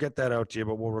we'll get that out to you,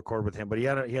 but we'll record with him. But he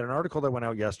had an article that went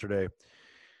out yesterday,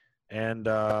 and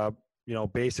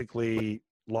basically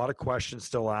a lot of questions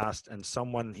still asked, and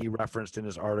someone he referenced in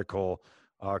his article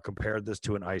compared this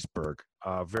to an iceberg.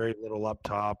 Very little up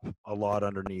top, a lot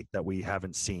underneath that we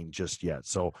haven't seen just yet.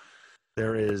 So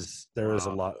there is a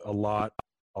lot.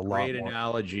 Great more.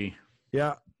 analogy.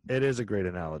 Yeah, it is a great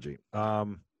analogy.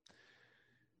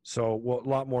 So a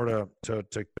lot more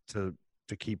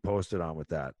to keep posted on with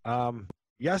that.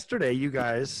 Yesterday, you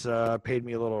guys paid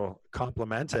me a little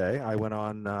complimente. I went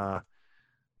on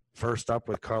first up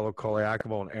with Carlo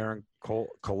Koliakovo and Aaron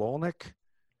Kololnik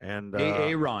and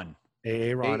Aaron.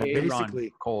 And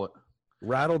basically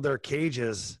rattled their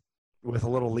cages with a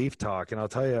little Leaf talk. And I'll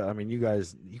tell you, I mean, you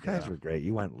guys were great.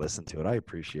 You went and listened to it. I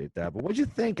appreciate that. But what'd you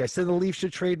think? I said the Leafs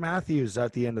should trade Matthews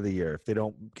at the end of the year if they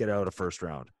don't get out of first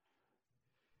round.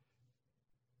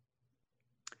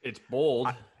 It's bold.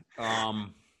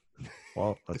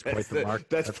 Well, that's quite the mark.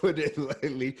 That's put it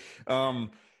lightly.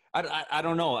 I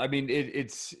don't know. I mean,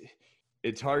 it's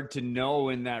hard to know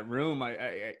in that room.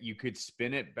 You could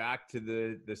spin it back to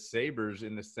the Sabres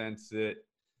in the sense that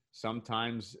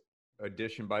sometimes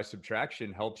addition by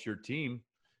subtraction helps your team.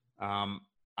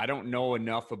 I don't know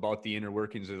enough about the inner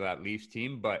workings of that Leafs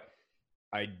team, but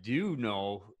I do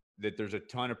know that there's a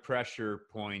ton of pressure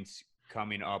points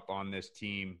coming up on this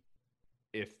team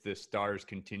if the Stars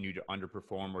continue to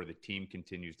underperform or the team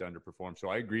continues to underperform. So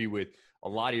I agree with a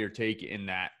lot of your take in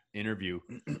that interview.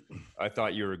 I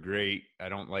thought you were great. I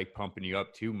don't like pumping you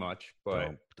up too much,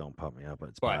 but don't pump me up.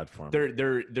 It's bad for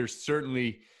me. There's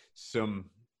certainly some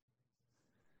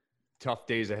tough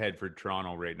days ahead for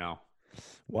Toronto right now.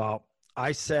 Well,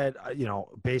 I said,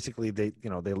 basically they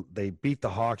beat the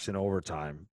Hawks in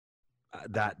overtime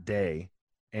that day.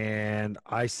 And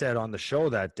I said on the show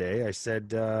that day, I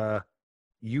said,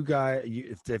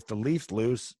 if the Leafs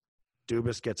lose,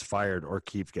 Dubas gets fired or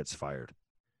Keefe gets fired.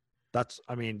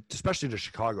 Especially to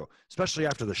Chicago, especially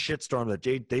after the shitstorm that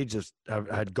they just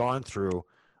had gone through,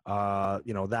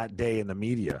 that day in the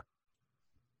media.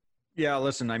 Yeah,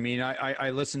 listen, I mean,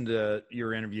 I listened to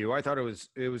your interview. I thought it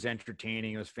was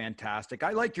entertaining. It was fantastic.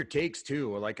 I liked your takes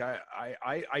too. Like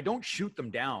I don't shoot them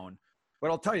down, but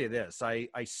I'll tell you this. I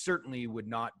certainly would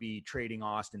not be trading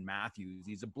Austin Matthews.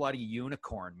 He's a bloody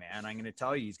unicorn, man. I'm going to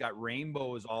tell you, he's got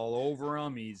rainbows all over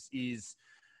him.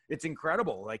 It's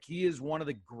incredible. Like, he is one of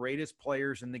the greatest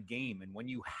players in the game. And when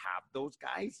you have those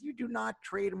guys, you do not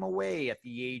trade them away at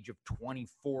the age of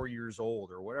 24 years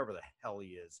old or whatever the hell he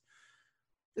is.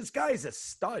 This guy is a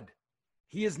stud.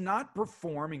 He is not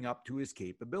performing up to his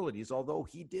capabilities, although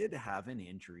he did have an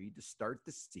injury to start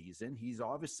the season. He's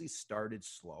obviously started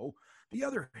slow. The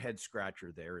other head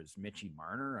scratcher there is Mitchie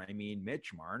Marner. I mean,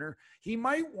 Mitch Marner, he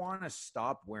might want to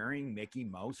stop wearing Mickey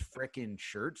Mouse frickin'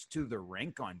 shirts to the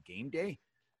rink on game day.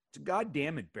 It's a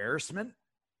goddamn embarrassment.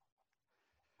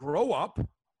 Grow up.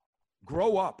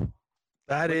 Grow up.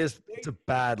 It's a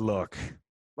bad look.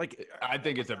 Like, I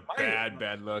think it's a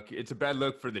bad look. It's a bad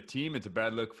look for the team. It's a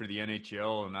bad look for the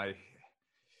NHL. And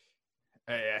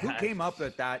who came up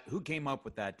with that? Who came up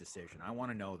with that decision? I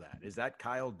want to know that. Is that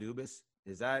Kyle Dubas?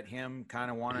 Is that him kind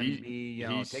of wanting to be,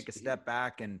 take a step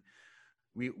back and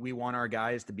we want our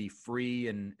guys to be free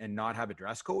and not have a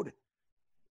dress code?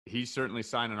 He's certainly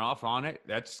signing off on it.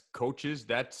 That's coaches.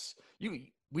 That's you.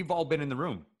 We've all been in the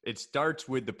room. It starts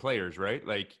with the players, right?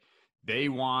 Like, they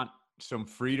want some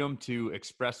freedom to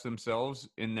express themselves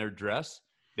in their dress.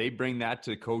 They bring that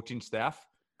to coaching staff.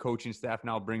 Coaching staff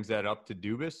now brings that up to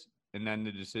Dubas, and then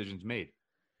the decision's made.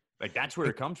 Like, that's where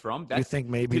it comes from. Do you think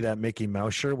maybe that Mickey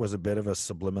Mouse shirt was a bit of a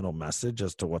subliminal message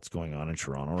as to what's going on in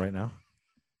Toronto right now?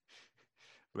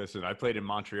 Listen, I played in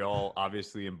Montreal,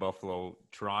 obviously in Buffalo.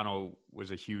 Toronto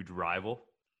was a huge rival.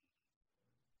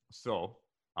 So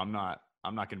I'm not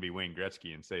going to be Wayne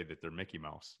Gretzky and say that they're Mickey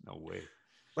Mouse. No way.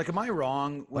 Like, am I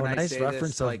wrong when I nice say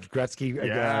reference this? of Like Gretzky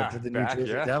to the New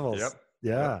Jersey Devils.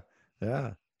 Yep.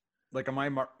 Yeah. Like, am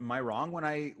I wrong when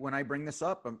I bring this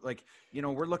up? I'm like,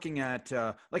 we're looking at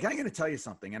like, I'm going to tell you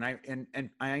something, and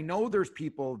I know there's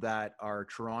people that are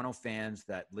Toronto fans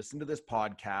that listen to this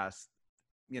podcast.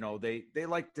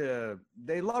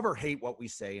 They love or hate what we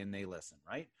say, and they listen,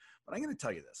 right? But I'm going to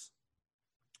tell you this.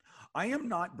 I am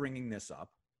not bringing this up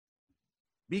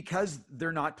because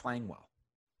they're not playing well.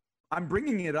 I'm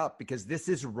bringing it up because this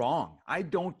is wrong. I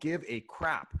don't give a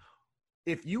crap.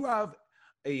 If you have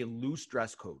a loose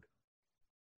dress code,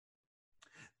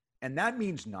 and that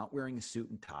means not wearing a suit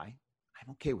and tie,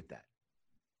 I'm okay with that.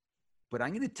 But I'm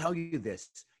going to tell you this.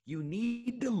 You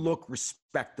need to look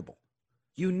respectable.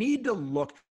 You need to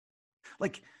look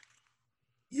like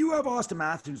you have Austin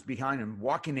Matthews behind him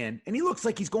walking in, and he looks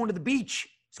like he's going to the beach.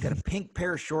 He's got a pink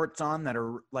pair of shorts on that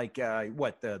are like,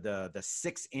 the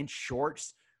 6-inch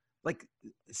shorts, like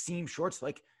seam shorts.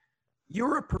 Like,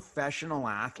 you're a professional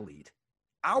athlete.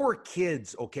 Our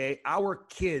kids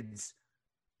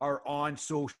are on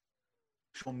social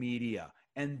media,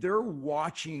 and they're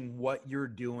watching what you're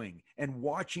doing and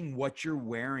watching what you're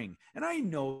wearing. And I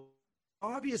know,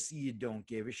 obviously, you don't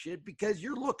give a shit because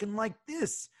you're looking like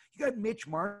this. You got Mitch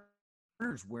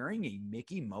Marner's wearing a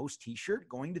Mickey Mouse t-shirt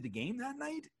going to the game that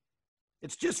night.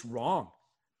 It's just wrong.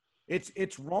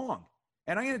 It's wrong.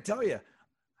 And I'm going to tell you,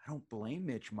 I don't blame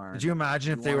Mitch Marner. Could you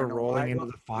imagine if they were rolling into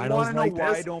the finals like this? You want to know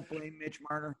why I don't blame Mitch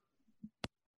Marner?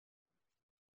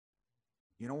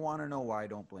 You don't want to know why I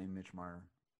don't blame Mitch Marner?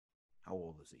 How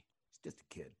old is he? He's just a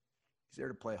kid. He's there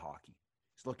to play hockey.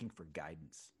 He's looking for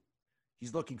guidance.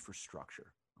 He's looking for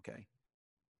structure, okay?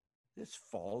 This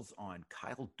falls on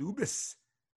Kyle Dubas.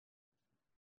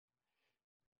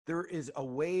 There is a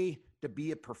way to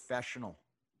be a professional.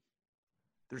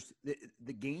 There's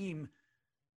the game.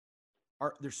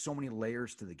 There's so many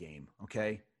layers to the game,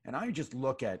 okay? And I just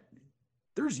look at,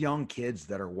 there's young kids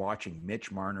that are watching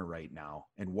Mitch Marner right now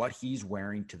and what he's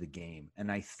wearing to the game,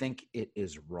 and I think it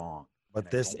is wrong.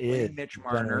 But this is Mitch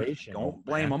Marner. Don't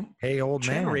blame him. Hey, old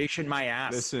man. Generation my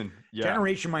ass. Listen, yeah.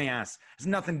 Generation my ass. It has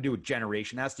nothing to do with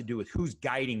generation. It has to do with who's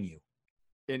guiding you.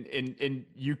 And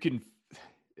you can,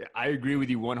 I agree with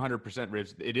you 100%,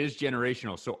 Rich. It is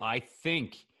generational. So I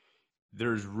think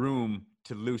there's room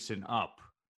to loosen up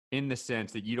in the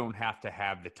sense that you don't have to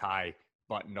have the tie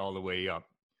buttoned all the way up.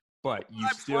 But you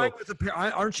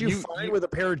aren't you fine with a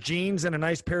pair of jeans and a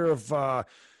nice pair of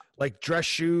like dress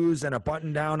shoes and a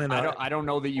button down? And I don't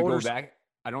know that you go that.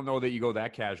 I don't know that you go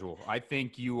that casual. I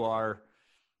think you are.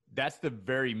 That's the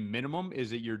very minimum,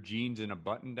 is that your jeans and a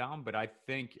button down. But I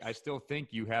still think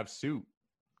you have suit,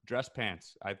 dress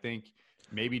pants. I think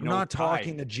maybe I'm not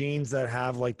talking the jeans that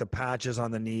have like the patches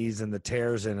on the knees and the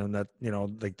tears in them that,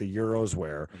 like the Euros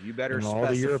wear. You better specify. All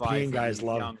the European guys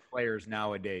love young players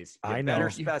nowadays. I know. Better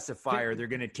specify, or they're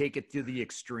going to take it to the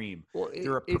extreme. Well,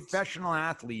 they're a professional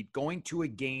athlete going to a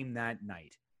game that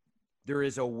night. There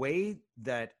is a way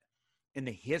that in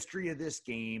the history of this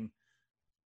game,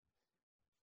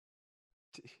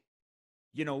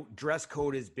 dress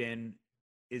code has been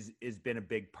a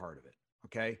big part of it.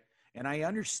 Okay. And I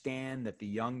understand that the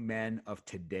young men of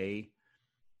today,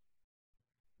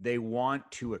 they want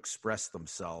to express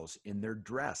themselves in their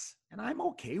dress. And I'm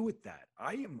okay with that.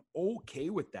 I am okay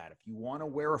with that. If you want to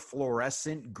wear a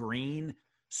fluorescent green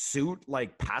suit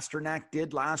like Pasternak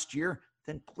did last year,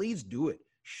 then please do it.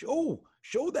 Show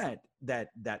that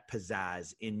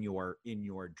pizzazz in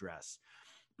your dress.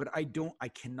 But I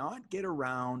cannot get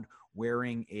around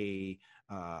wearing a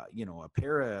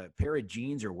pair of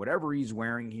jeans or whatever he's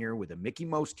wearing here with a Mickey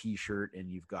Mouse t-shirt,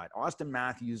 and you've got Austin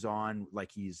Matthews on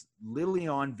like he's literally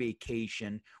on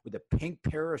vacation with a pink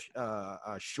pair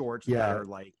of shorts that are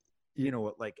like,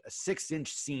 like a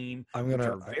 6-inch seam. Which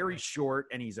are very short,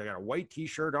 and he's got a white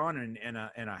t-shirt on and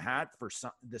a hat for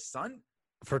the sun.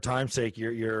 For time's sake,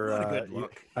 you're not a good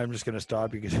look. I'm just going to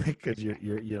stop because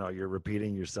you're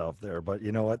repeating yourself there. But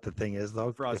you know what the thing is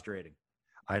though? Frustrating.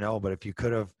 I know, but if you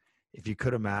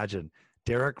could imagine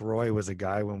Derek Roy was a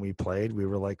guy when we played. We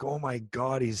were like, oh my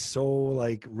God, he's so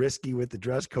like risky with the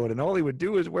dress code. And all he would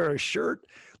do is wear a shirt,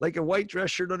 like a white dress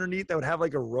shirt underneath that would have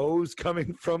like a rose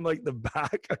coming from like the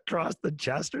back across the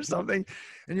chest or something.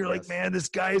 And you're like, man, this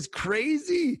guy is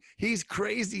crazy. He's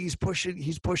crazy. He's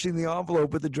pushing the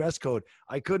envelope with the dress code.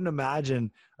 I couldn't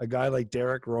imagine a guy like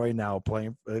Derek Roy now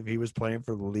playing, if he was playing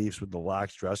for the Leafs with the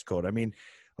lax dress code. I mean,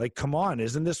 like, come on,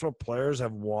 isn't this what players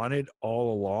have wanted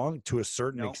all along to a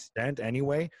certain extent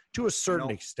anyway? To a certain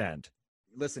extent.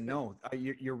 Listen, no,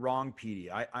 you're wrong,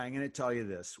 Petey. I'm going to tell you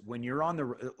this. When you're on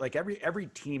the, like every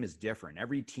team is different.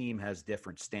 Every team has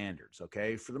different standards,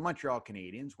 okay? For the Montreal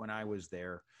Canadiens, when I was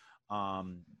there,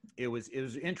 it was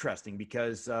interesting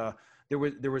because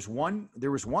there was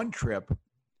one trip,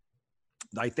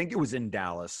 I think it was in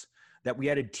Dallas, that we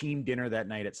had a team dinner that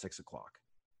night at 6:00.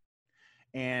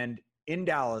 And in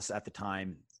Dallas at the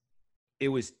time, it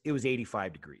was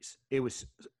 85 degrees. It was,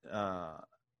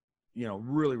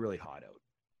 really, really hot out.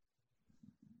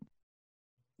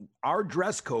 Our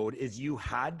dress code is you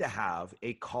had to have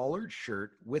a collared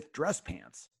shirt with dress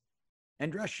pants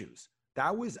and dress shoes.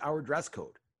 That was our dress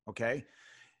code. Okay.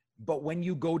 But when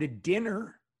you go to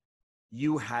dinner,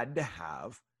 you had to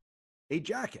have a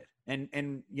jacket. And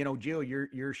Gio,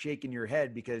 you're shaking your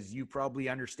head because you probably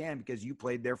understand because you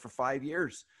played there for 5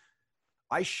 years.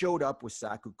 I showed up with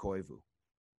Saku Koivu.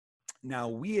 Now,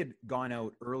 we had gone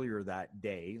out earlier that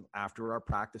day after our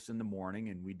practice in the morning,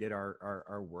 and we did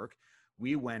our work.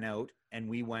 We went out and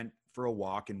we went for a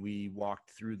walk, and we walked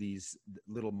through these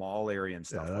little mall area and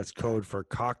stuff. Yeah, that's code for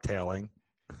cocktailing.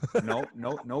 No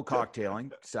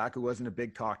cocktailing. Saku wasn't a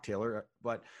big cocktailer,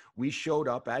 but we showed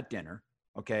up at dinner,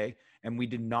 okay, and we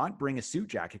did not bring a suit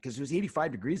jacket because it was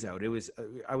 85 degrees out. It was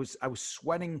I was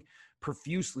sweating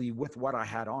profusely with what I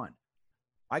had on.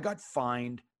 I got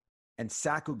fined and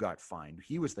Saku got fined.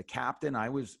 He was the captain. I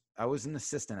was an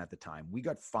assistant at the time. We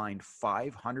got fined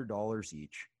 $500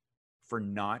 each for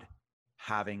not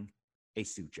having a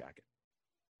suit jacket.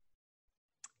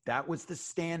 That was the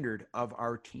standard of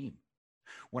our team.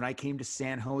 When I came to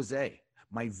San Jose,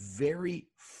 my very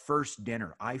first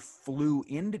dinner, I flew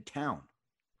into town.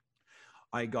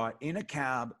 I got in a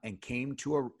cab and came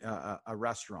to a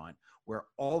restaurant where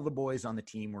all the boys on the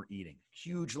team were eating.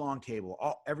 Huge long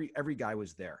table. Every guy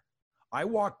was there. I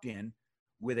walked in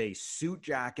with a suit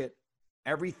jacket,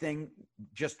 everything,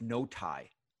 just no tie.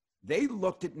 They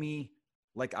looked at me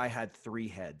like I had three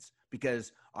heads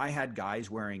because I had guys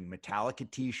wearing Metallica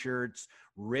t-shirts,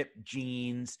 ripped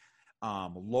jeans,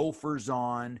 loafers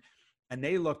on, and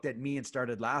they looked at me and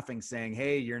started laughing, saying,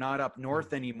 "Hey, you're not up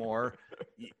north anymore.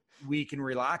 We can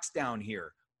relax down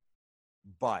here."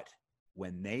 But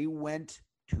when they went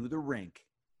to the rink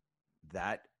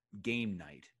that game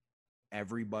night,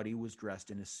 everybody was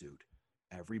dressed in a suit.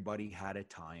 Everybody had a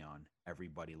tie on.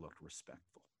 Everybody looked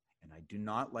respectful. And I do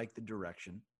not like the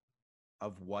direction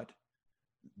of what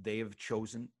they have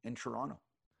chosen in Toronto.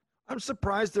 I'm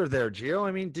surprised they're there, Gio.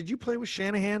 I mean, did you play with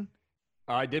Shanahan?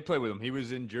 I did play with him. He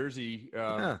was in Jersey.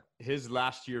 His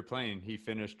last year playing, he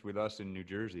finished with us in New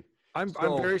Jersey. I'm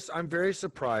very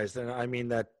surprised, and I mean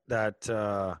that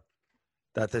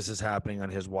this is happening on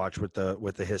his watch with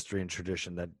the history and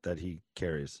tradition that he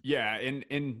carries. Yeah,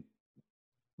 and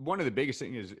one of the biggest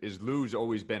things is Lou's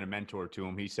always been a mentor to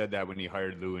him. He said that when he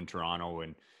hired Lou in Toronto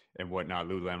and whatnot,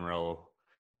 Lou Lamoriello.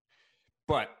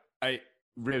 But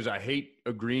Riz, I hate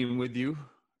agreeing with you.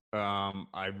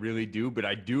 I really do, but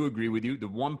I do agree with you. The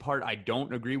one part I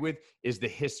don't agree with is the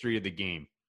history of the game.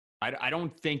 I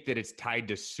don't think that it's tied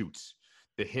to suits,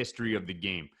 the history of the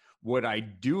game. What I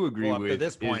do agree with up to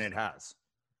this point, it has.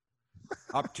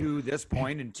 Up to this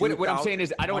point, in what I'm saying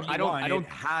is,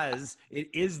 it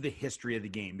is the history of the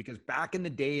game, because back in the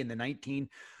day, in the 70s,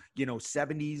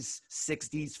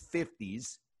 60s,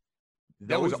 50s,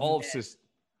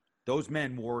 those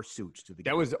men wore suits to the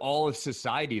game. That was all of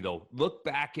society, though. Look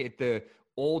back at the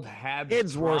old Habs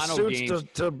kids wore suits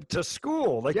to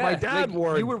school. Like my dad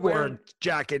wore a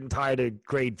jacket and tie to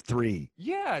grade 3.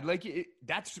 Yeah,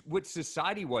 that's what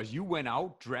society was. You went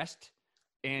out dressed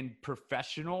and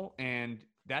professional, and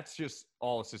that's just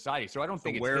all society. So I don't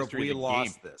think it's history of the game. Where have we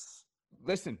lost this?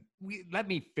 Listen, let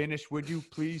me finish, would you,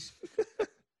 please?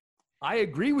 I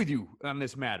agree with you on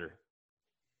this matter.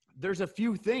 There's a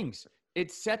few things.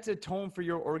 It sets a tone for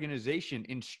your organization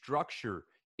in structure,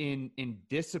 in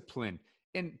discipline.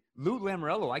 And Lou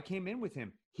Lamoriello, I came in with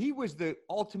him. He was the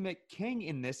ultimate king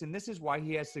in this, and this is why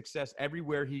he has success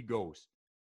everywhere he goes.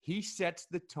 He sets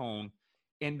the tone,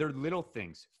 and they're little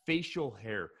things. Facial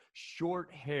hair,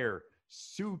 short hair,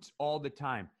 suits all the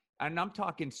time. And I'm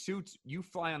talking suits. You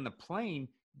fly on the plane,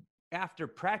 after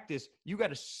practice, you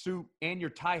got a suit and your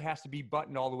tie has to be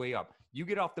buttoned all the way up. You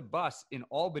get off the bus in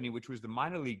Albany, which was the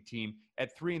minor league team,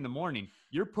 at 3 a.m.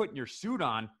 You're putting your suit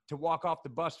on to walk off the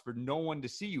bus for no one to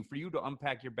see you, for you to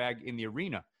unpack your bag in the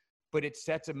arena. But it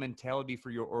sets a mentality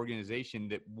for your organization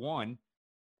that, one,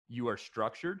 you are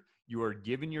structured. You are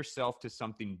giving yourself to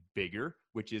something bigger,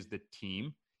 which is the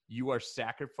team. You are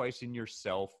sacrificing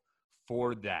yourself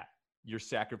for that. You're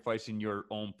sacrificing your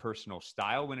own personal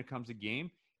style when it comes to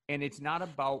game. And it's not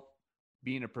about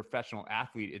being a professional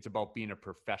athlete. It's about being a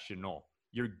professional.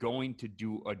 You're going to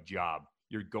do a job.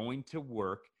 You're going to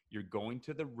work. You're going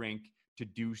to the rink to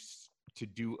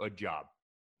do a job.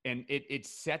 And it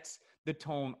sets the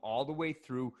tone all the way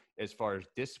through as far as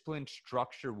discipline,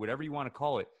 structure, whatever you want to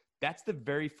call it. That's the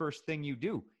very first thing you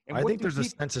do. And I think there's a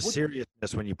sense of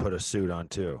seriousness when you put a suit on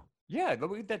too. Yeah,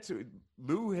 that's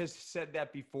Lou has said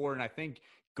that before, and I think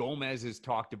Gomez has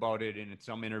talked about it in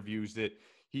some interviews that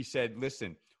he said,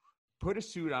 listen, put a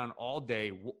suit on all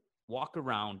day, walk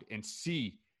around and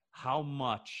see how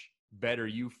much better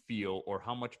you feel or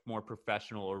how much more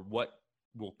professional or what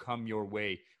will come your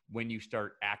way when you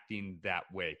start acting that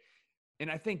way.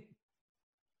 And I think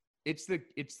it's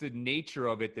the nature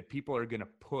of it that people are going to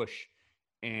push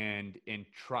and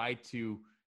try to.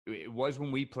 It was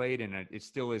when we played, and it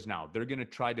still is now. They're going to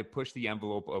try to push the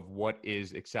envelope of what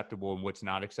is acceptable and what's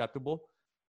not acceptable,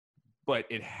 but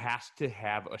it has to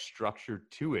have a structure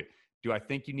to it. Do I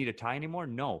think you need a tie anymore?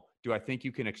 No. Do I think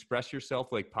you can express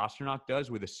yourself like Pasternak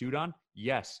does with a suit on?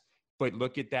 Yes. But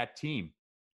look at that team.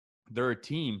 They're a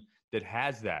team that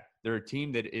has that. They're a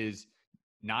team that is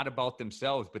not about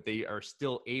themselves, but they are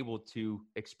still able to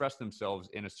express themselves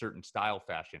in a certain style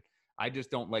fashion. I just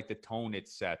don't like the tone it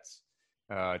sets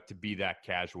to be that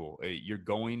casual. You're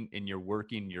going and you're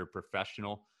working, you're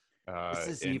professional.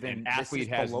 An athlete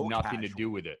has nothing to do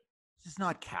with it. This is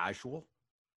not casual.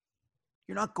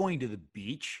 You're not going to the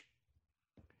beach.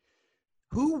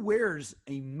 Who wears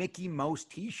a Mickey Mouse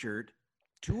t-shirt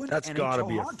to an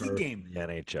NHL hockey game? In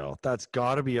the NHL. That's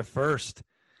got to be a first.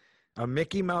 A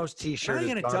Mickey Mouse t-shirt. I'm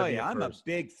going to tell you, I'm a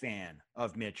big fan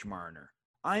of Mitch Marner.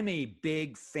 I'm a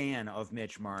big fan of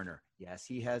Mitch Marner. Yes,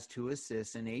 he has 2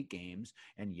 assists in 8 games,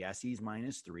 and yes, he's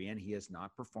 -3, and he has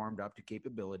not performed up to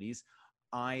capabilities.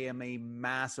 I am a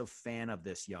massive fan of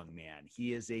this young man.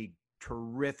 He is a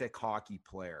terrific hockey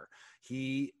player.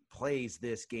 He plays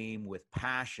this game with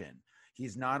passion.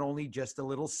 He's not only just a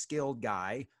little skilled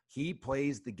guy, he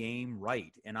plays the game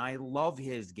right. And I love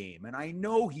his game. And I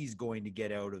know he's going to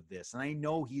get out of this. And I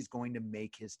know he's going to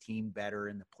make his team better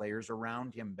and the players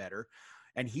around him better.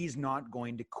 And he's not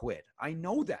going to quit. I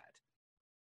know that.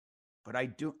 But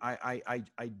I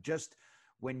just,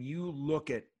 when you look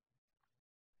at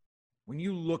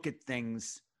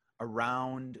things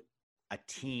around a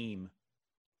team,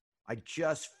 I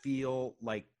just feel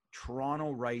like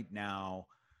Toronto right now,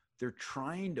 they're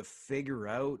trying to figure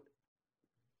out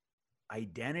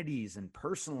identities and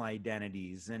personal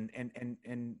identities and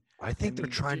I think they're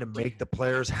trying to make the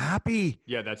players happy.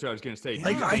 Yeah, that's what I was going to say.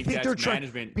 Like, I think they're trying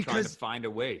to find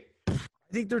a way. I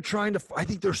think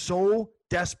they're so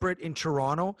desperate in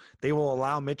Toronto. They will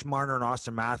allow Mitch Marner and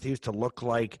Austin Matthews to look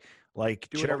like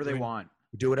do whatever they want.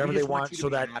 Do whatever they want so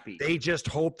that they just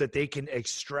hope that they can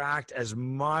extract as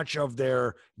much of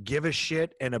their give a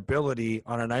shit and ability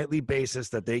on a nightly basis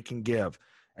that they can give.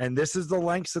 And this is the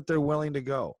lengths that they're willing to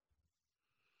go.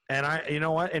 And you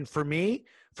know what? And for me,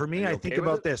 I think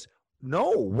about this. No,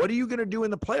 what are you going to do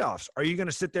in the playoffs? Are you going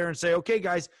to sit there and say, okay,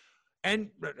 guys,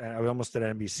 and I almost did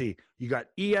NBC. You got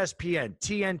ESPN,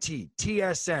 TNT,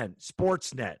 TSN,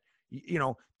 Sportsnet.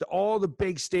 All the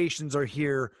big stations are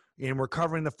here, and we're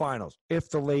covering the finals.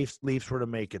 If the Leafs were to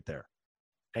make it there,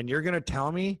 and you're going to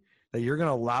tell me that you're going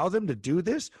to allow them to do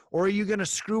this, or are you going to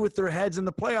screw with their heads in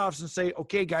the playoffs and say,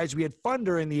 okay, guys, we had fun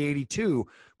during the 82,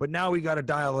 but now we got to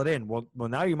dial it in. Well,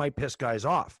 now you might piss guys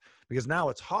off because now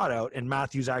it's hot out, and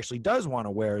Matthews actually does want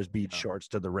to wear his beach shorts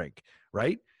to the rink,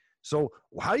 right? So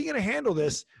how are you going to handle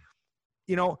this?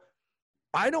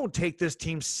 I don't take this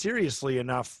team seriously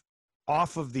enough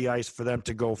off of the ice for them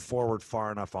to go forward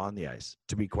far enough on the ice,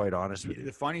 to be quite honest with you.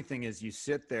 The funny thing is you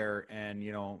sit there and,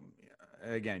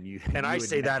 again, I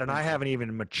say that, and I haven't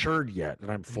even matured yet, and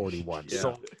I'm 41.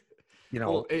 Yeah.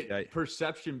 So,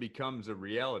 perception becomes a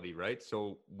reality, right?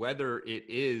 So whether it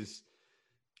is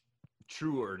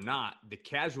true or not, the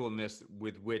casualness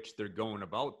with which they're going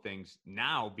about things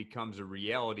now becomes a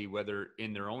reality, whether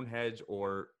in their own heads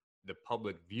or the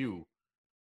public view.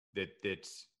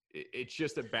 It's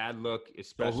just a bad look,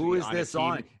 especially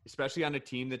especially on a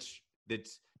team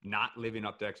that's not living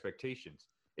up to expectations.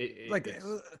 We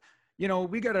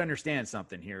got to understand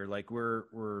something here. Like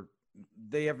we're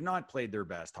they have not played their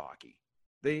best hockey.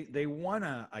 They won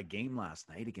a game last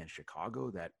night against Chicago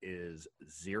that is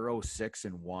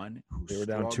 0-6-1. They were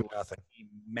down 2-0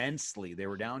 immensely. They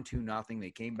were down 2-0. They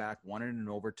came back, won it in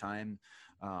overtime.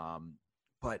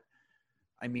 But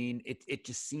I mean, it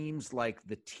just seems like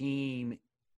the team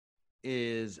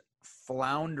is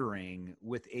floundering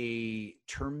with a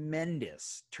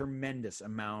tremendous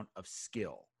amount of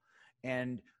skill.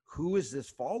 And who is this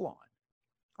fall on?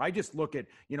 I just look at,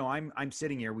 I'm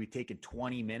sitting here, we've taken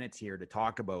 20 minutes here to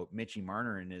talk about Mitchie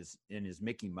Marner in his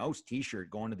Mickey Mouse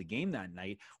t-shirt going to the game that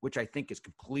night, which I think is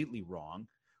completely wrong,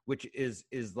 which is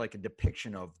like a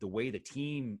depiction of the way the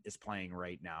team is playing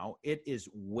right now. It is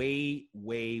way,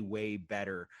 way, way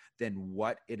better than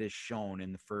what it has shown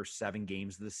in the first 7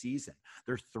 games of the season.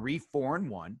 They're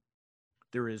 3-4-1.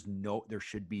 There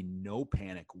should be no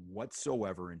panic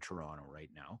whatsoever in Toronto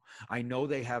right now. I know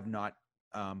they have not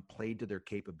played to their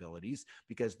capabilities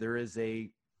because the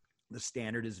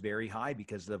standard is very high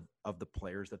because of the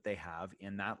players that they have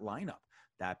in that lineup.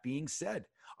 That being said,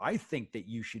 I think that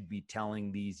you should be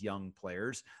telling these young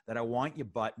players that I want you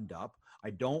buttoned up. I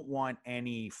don't want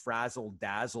any frazzle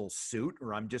dazzle suit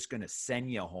or I'm just going to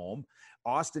send you home.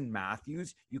 Austin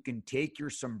Matthews, you can take your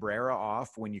sombrero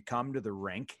off when you come to the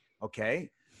rink. Okay.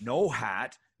 No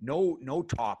hat, no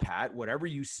top hat, whatever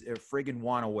you friggin'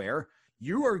 want to wear.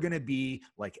 You are going to be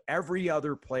like every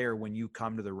other player when you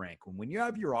come to the rink. When you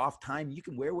have your off time, you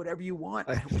can wear whatever you want.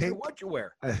 I don't care what you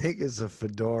wear. I think it's a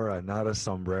fedora, not a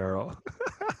sombrero.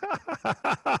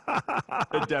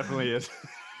 It definitely is.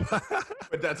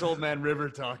 But that's old man River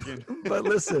talking. But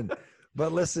listen,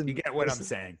 you get what I'm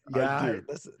saying. Yeah,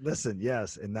 listen,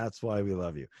 yes, and that's why we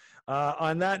love you.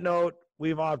 On that note,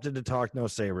 we've opted to talk no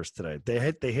Sabres today.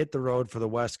 They hit the road for the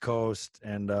West Coast,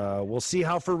 and we'll see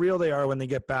how for real they are when they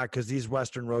get back. Because these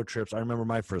Western road trips, I remember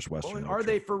my first Western. Well, are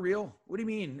they for real? What do you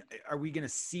mean? Are we going to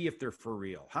see if they're for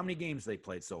real? How many games they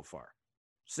played so far?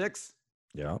 6.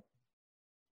 Yeah.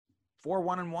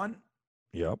 4-1-1.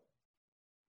 Yep.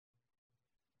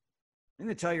 I'm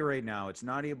going to tell you right now, it's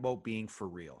not about being for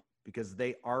real because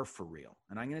they are for real,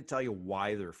 and I'm going to tell you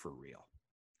why they're for real.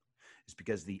 It's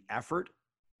because the effort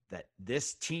that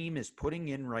this team is putting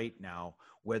in right now,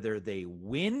 whether they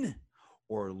win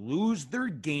or lose their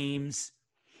games,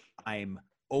 I'm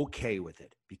okay with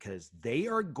it because they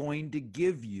are going to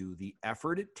give you the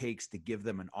effort it takes to give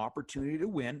them an opportunity to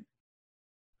win.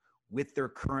 With their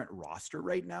current roster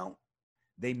right now,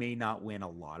 they may not win a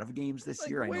lot of games this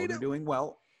year. I know they're doing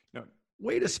well. No,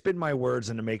 way to spin my words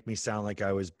and to make me sound like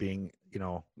I was being,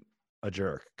 a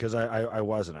jerk, because I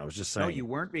wasn't. I was just saying. No, you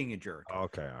weren't being a jerk.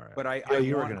 Okay, all right. But I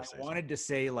wanted to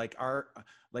say, are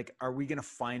we going to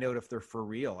find out if they're for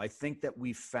real? I think that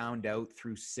we found out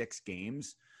through 6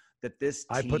 games that this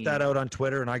team, I put that out on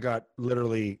Twitter, and I got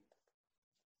literally,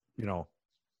 killed.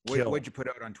 What'd you put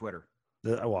out on Twitter?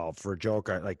 Well, for a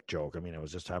joke, I mean, I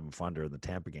was just having fun during the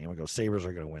Tampa game. I go, Sabres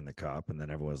are going to win the cup. And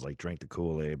then everyone's like, drink the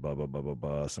Kool-Aid, blah, blah, blah, blah,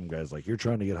 blah. Some guy's like, you're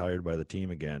trying to get hired by the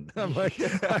team again. I'm like,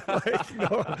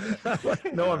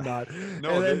 no, I'm not.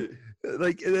 No,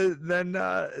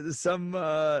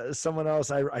 someone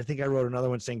else, I think I wrote another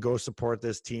one saying, go support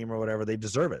this team or whatever. They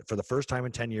deserve it. For the first time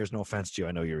in 10 years, no offense to you.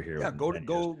 I know you're here. Yeah, go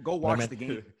watch the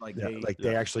game.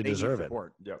 They actually deserve it.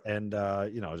 Yep. And,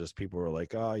 just people were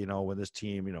like, when this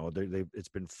team, it's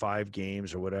been 5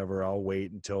 games or whatever. I'll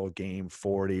wait until game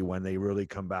 40 when they really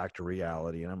come back to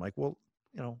reality. And I'm like, well,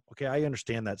 okay, I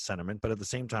understand that sentiment, but at the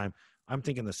same time, I'm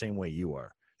thinking the same way you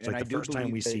are. It's like the first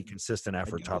time we see consistent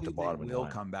effort top to bottom. They will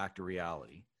come back to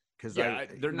reality. Because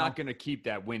they're not going to keep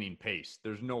that winning pace.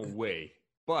 There's no way.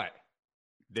 But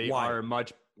they are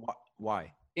much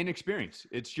inexperienced.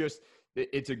 It's just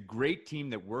it's a great team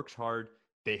that works hard.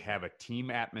 They have a team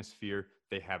atmosphere.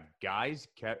 They have guys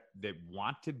that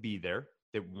want to be there,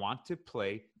 that want to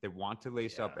play, that want to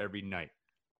lace up every night.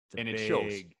 And it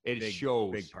shows.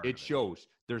 It shows.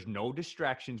 There's no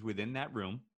distractions within that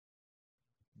room.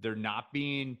 They're not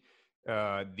being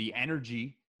the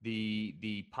energy,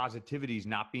 the positivity is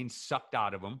not being sucked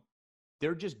out of them.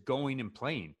 They're just going and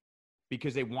playing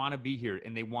because they want to be here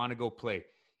and they want to go play.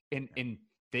 And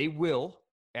they will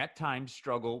at times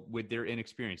struggle with their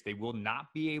inexperience. They will not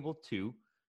be able to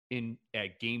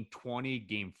at game 20,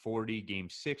 game 40, game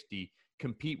 60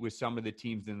 compete with some of the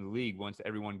teams in the league once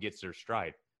everyone gets their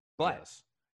stride. But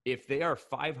if they are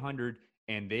 500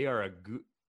 and they are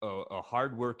a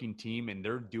hardworking team and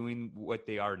they're doing what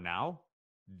they are now,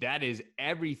 that is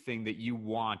everything that you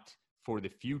want for the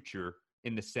future,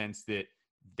 in the sense that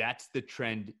that's the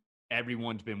trend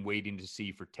everyone's been waiting to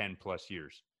see for 10 plus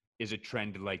years, is a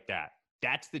trend like that.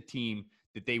 That's the team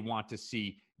that they want to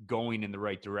see going in the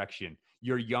right direction.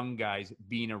 Your young guys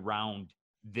being around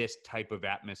this type of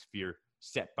atmosphere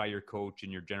set by your coach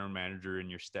and your general manager and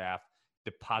your staff.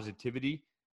 The positivity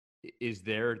is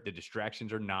there. The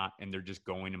distractions are not, and they're just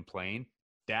going and playing.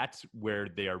 That's where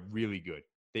they are really good.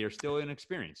 They are still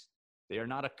inexperienced. They are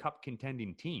not a cup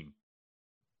contending team,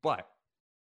 but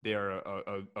they are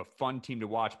a fun team to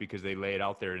watch because they lay it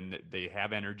out there and they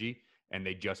have energy and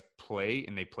they just play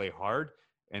and they play hard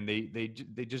and they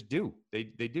just do. They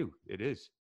do. It is.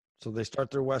 So they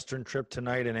start their Western trip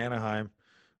tonight in Anaheim.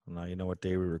 Now you know what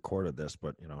day we recorded this,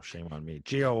 but shame on me.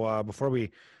 Gio, before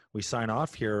we sign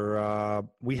off here,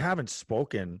 we haven't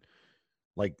spoken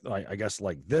like I guess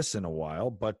like this in a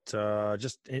while, but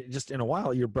just in a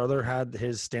while. Your brother had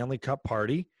his Stanley Cup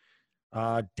party.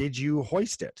 Did you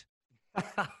hoist it?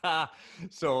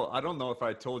 So I don't know if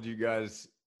I told you guys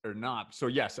or not. So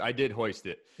yes, I did hoist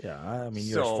it. Yeah, I mean,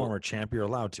 you're a former champ. You're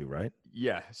allowed to, right?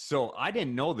 Yeah. So I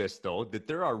didn't know this, though, that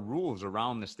there are rules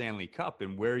around the Stanley Cup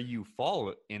and where you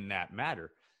fall in that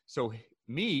matter. So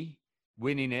me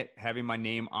winning it, having my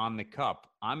name on the cup,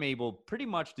 I'm able pretty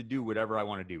much to do whatever I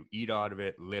want to do. Eat out of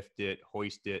it, lift it,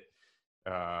 hoist it,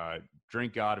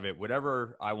 drink out of it.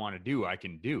 Whatever I want to do, I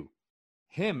can do.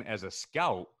 Him as a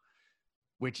scout,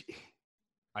 which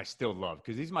I still love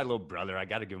because he's my little brother. I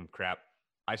got to give him crap.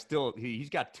 He's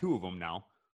got 2 of them now,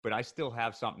 but I still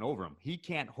have something over him. He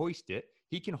can't hoist it.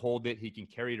 He can hold it. He can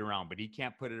carry it around, but he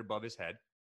can't put it above his head.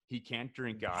 He can't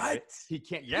drink out of it. He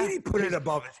can't. Yeah. He put it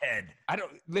above his head. I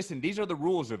don't listen. These are the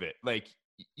rules of it. Like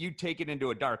you take it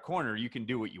into a dark corner, you can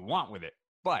do what you want with it.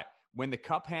 But when the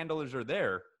cup handlers are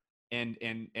there and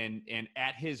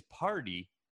at his party,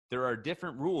 there are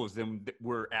different rules than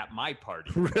were at my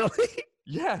party. Really?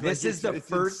 Yeah. This is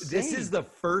the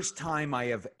first time I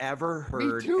have ever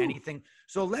heard anything.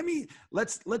 So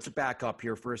let's back up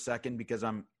here for a second because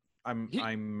I'm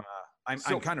kind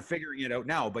of figuring it out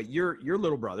now. But your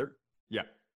little brother, yeah,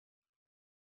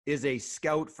 is a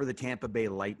scout for the Tampa Bay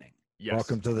Lightning. Yes.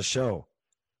 Welcome to the show.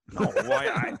 No,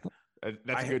 why?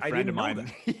 That's a good friend of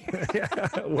mine.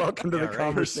 Welcome to the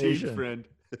conversation, friend.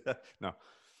 No.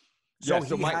 So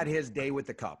he had his day with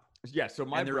the cup. Yeah. So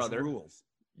my brother. Rules.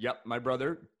 Yep, my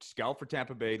brother scout for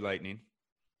Tampa Bay Lightning.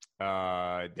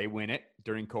 They win it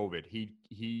during COVID.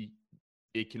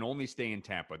 It can only stay in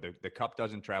Tampa. The cup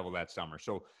doesn't travel that summer.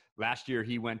 So last year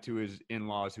he went to his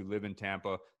in-laws who live in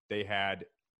Tampa. They had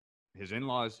his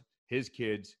in-laws, his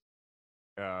kids,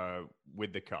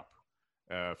 with the cup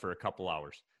for a couple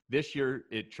hours. This year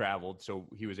it traveled, so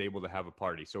he was able to have a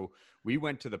party. So we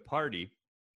went to the party,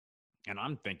 and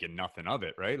I'm thinking nothing of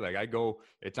it, right? Like I go,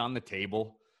 it's on the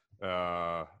table.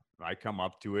 I come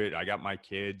up to it. I got my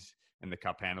kids and the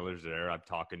cup handlers there. I'm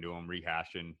talking to them,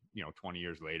 rehashing, 20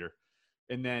 years later.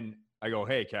 And then I go,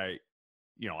 hey,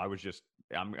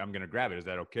 I'm going to grab it. Is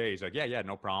that okay? He's like, yeah,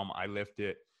 no problem. I lift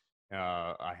it.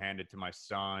 I hand it to my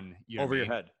son. Over your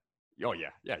head. Oh yeah.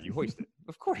 Yeah. You hoist it.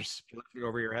 Of course. You lift it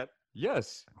over your head?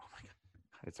 Yes. Oh my God.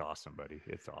 It's awesome, buddy.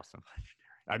 It's awesome.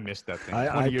 I missed that thing.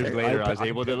 20 years later, I was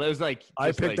able to. It was like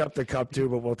I picked up the cup too,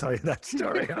 but we'll tell you that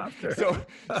story after. So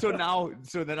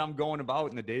then I'm going about,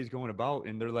 and the day's going about,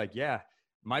 and they're like, "Yeah,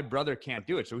 my brother can't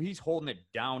do it." So he's holding it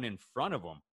down in front of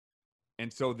him,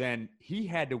 and so then he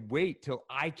had to wait till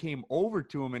I came over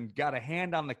to him and got a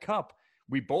hand on the cup.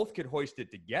 We both could hoist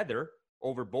it together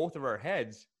over both of our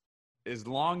heads, as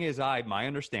long as my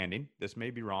understanding, this may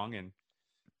be wrong, and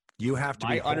you have to.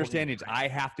 My understanding is I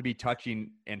have to be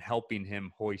touching and helping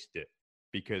him hoist it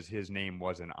because his name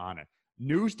wasn't on it.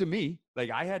 News to me.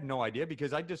 Like I had no idea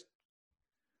because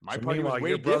my party was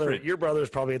way different. Your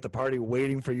brother's probably at the party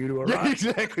waiting for you to arrive.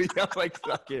 Yeah, exactly. I'm like,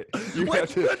 suck it.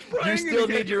 You still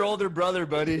need your older brother,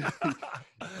 buddy.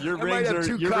 Your rings are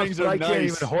nice. I can't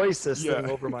even hoist this thing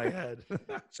over my head.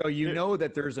 So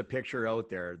that there's a picture out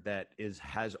there that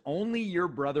has only your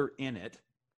brother in it.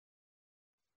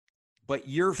 But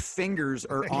your fingers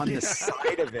are on the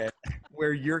side of it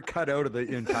where you're cut out of the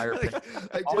entire picture.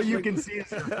 All you can see is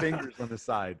your fingers on the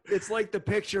side. It's like the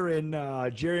picture in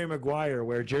Jerry Maguire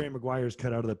where Jerry Maguire's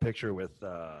cut out of the picture with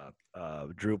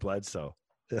Drew Bledsoe.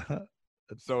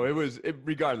 So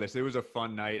regardless, it was a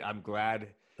fun night. I'm glad.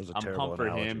 I'm pumped for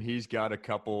him. He's got a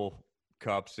couple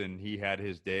cups and he had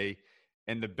his day.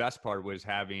 And the best part was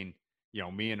having –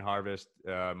 me and Harvest,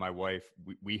 my wife,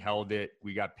 we held it.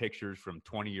 We got pictures from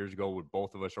 20 years ago where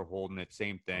both of us are holding it,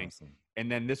 same thing. Awesome.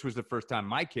 And then this was the first time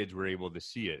my kids were able to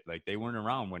see it. Like they weren't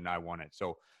around when I won it.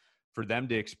 So for them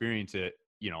to experience it,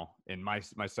 and my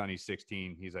son, he's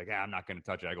 16. He's like, I'm not going to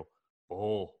touch it. I go,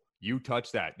 oh, you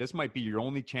touch that. This might be your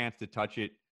only chance to touch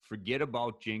it. Forget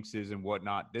about jinxes and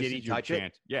whatnot. This is your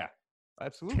chance. Yeah,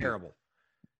 absolutely. Terrible.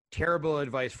 Terrible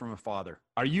advice from a father.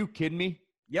 Are you kidding me?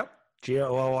 Yep.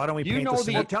 Gio, well, why don't we Do you paint know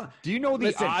the the Do you know the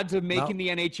Listen, odds of making the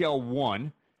NHL,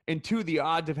 1, and 2, the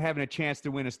odds of having a chance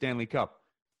to win a Stanley Cup?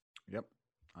 Yep.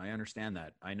 I understand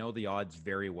that. I know the odds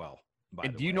very well.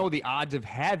 And do you know the odds of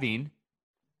having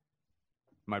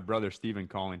my brother Steven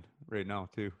calling right now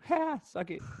too? Ha, suck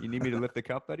it. You need me to lift the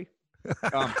cup, buddy?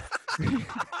 But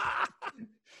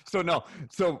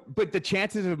the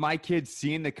chances of my kids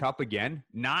seeing the cup again,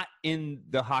 not in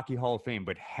the Hockey Hall of Fame,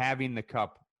 but having the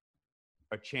cup,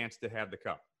 a chance to have the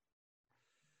cup.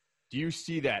 Do you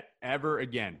see that ever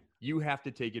again? You have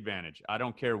to take advantage. I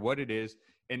don't care what it is.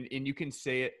 And you can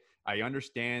say it. I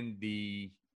understand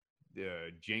the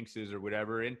jinxes or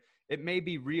whatever. And it may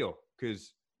be real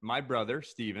because my brother,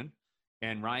 Steven,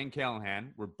 and Ryan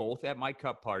Callahan were both at my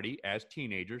cup party as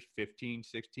teenagers, 15,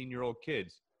 16-year-old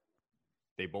kids.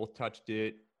 They both touched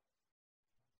it.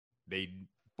 They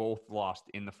both lost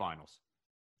in the finals.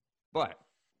 But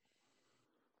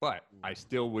I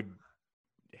still would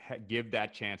give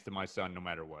that chance to my son no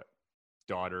matter what.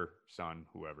 Daughter, son,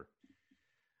 whoever.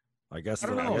 I guess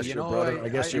your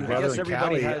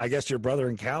brother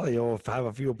and Callie will have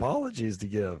a few apologies to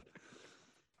give.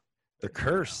 The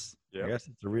curse. Yep. I guess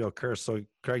it's a real curse. So,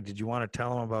 Craig, did you want to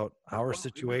tell them about our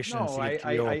situation? No,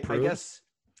 I guess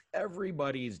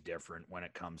everybody's different when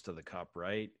it comes to the cup,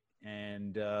 right?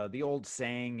 And the old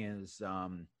saying is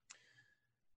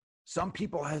some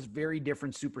people has very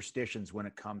different superstitions when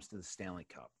it comes to the Stanley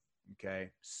Cup, okay?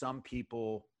 Some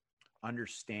people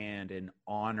understand and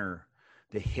honor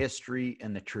the history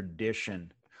and the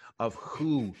tradition of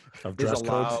who is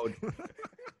allowed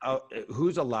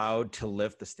who's allowed to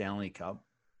lift the Stanley Cup.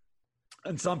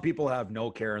 And some people have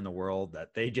no care in the world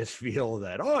that they just feel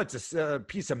that, it's a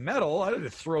piece of metal. I had to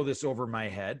throw this over my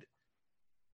head.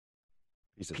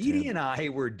 Petey and I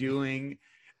were doing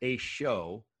a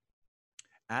show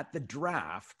at the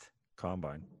draft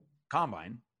Combine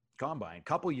a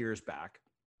couple years back.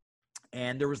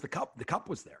 And there was the cup. The cup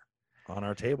was there. On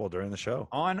our table during the show.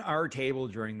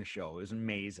 It was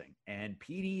amazing. And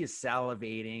Petey is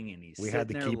salivating, and we had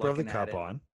the keeper of the cup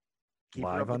on.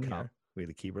 Live on the air. We had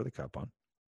the keeper of the cup on.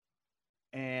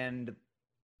 And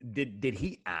did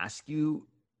he ask you,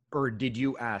 or did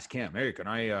you ask him? Hey, can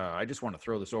I just want to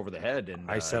throw this over the head? And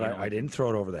I said I didn't throw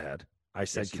it over the head. I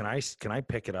said, can I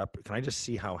pick it up? Can I just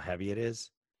see how heavy it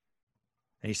is?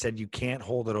 And he said, you can't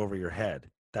hold it over your head.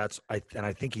 And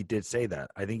I think he did say that.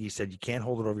 I think he said, you can't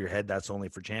hold it over your head. That's only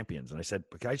for champions. And I said,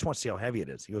 I just want to see how heavy it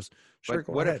is. He goes, sure.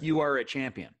 But what if you are a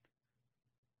champion?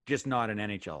 Just not an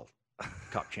NHL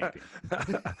Cup champion.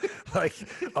 Like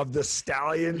of the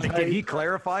stallion type? Did he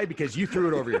clarify? Because you threw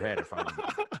it over your head.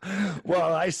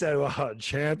 Well, I said,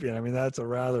 champion. I mean, that's a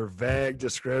rather vague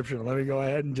description. Let me go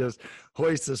ahead and just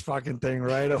hoist this fucking thing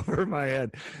right over my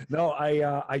head. No,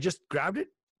 I just grabbed it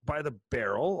by the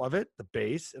barrel of it, the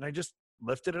base, and I just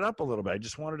lifted it up a little bit. I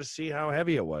just wanted to see how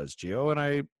heavy it was, Gio, and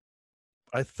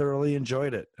I thoroughly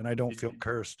enjoyed it, and I don't feel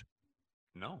cursed.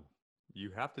 No, you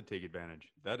have to take advantage.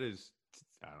 That is,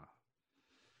 I don't know.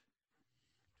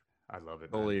 I love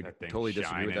it. Totally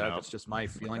disagree with that. That's just my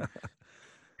feeling.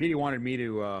 Petey wanted me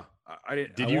to. I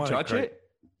didn't. Did you touch it?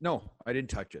 No, I didn't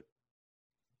touch it.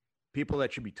 People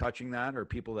that should be touching that are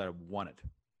people that have won it.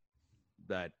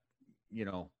 That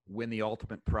win the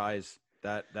ultimate prize.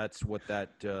 That's what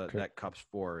that cup's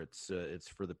for. It's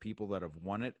for the people that have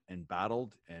won it and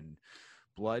battled and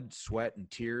blood, sweat,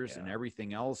 and tears and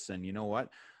everything else. And you know what?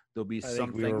 There'll be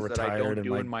some things that I don't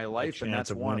do in my life, and that's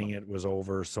one. Winning it was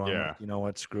over. So I'm like, you know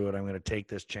what? Screw it. I'm going to take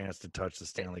this chance to touch the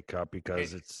Stanley Cup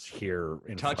because it's here.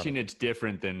 Touching it's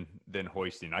different than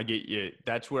hoisting. I get you.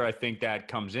 That's where I think that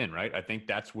comes in, right? I think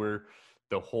that's where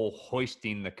the whole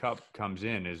hoisting the cup comes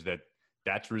in. Is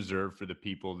that's reserved for the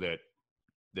people that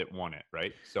won it,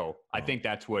 right? So I think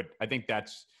that's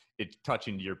it's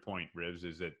touching to your point, Rivs,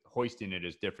 is that hoisting it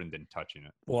is different than touching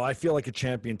it. Well, I feel like a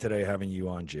champion today having you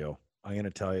on, Gio. I'm going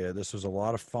to tell you, this was a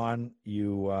lot of fun.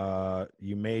 You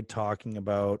made talking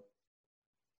about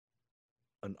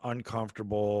an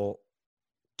uncomfortable,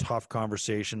 tough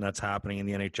conversation that's happening in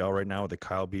the NHL right now with the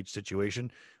Kyle Beach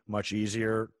situation much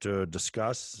easier to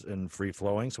discuss and free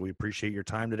flowing. So we appreciate your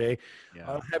time today.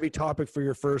 Yeah. A heavy topic for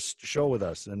your first show with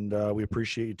us, and we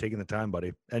appreciate you taking the time,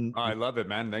 buddy. And I love it,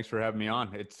 man. Thanks for having me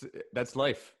on. That's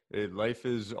life. Life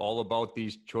is all about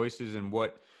these choices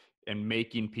and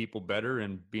making people better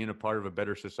and being a part of a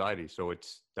better society. So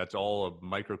that's all a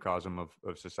microcosm of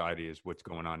society is what's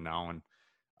going on now. And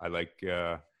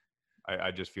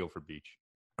I just feel for Beach.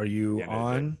 Are you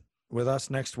on with us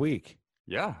next week?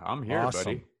 Yeah, I'm here, Awesome.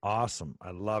 buddy. Awesome.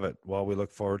 I love it. Well, we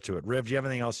look forward to it. Riv, do you have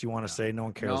anything else you want to say? No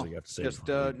one cares what you have to say. Just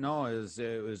no.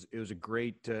 It was a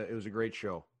great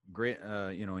show. Great.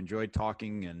 Enjoyed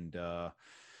talking, and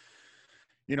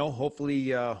hopefully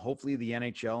the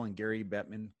NHL and Gary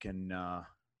Bettman can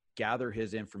gather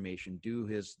his information, do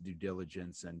his due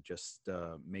diligence, and just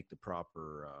make the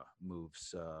proper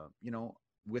moves.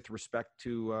 With respect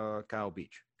to Kyle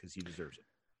Beach, because he deserves it.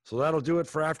 So that'll do it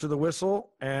for After the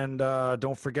Whistle. And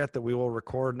don't forget that we will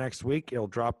record next week. It'll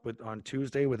drop on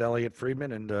Tuesday with Elliot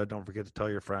Friedman. And don't forget to tell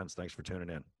your friends. Thanks for tuning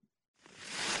in.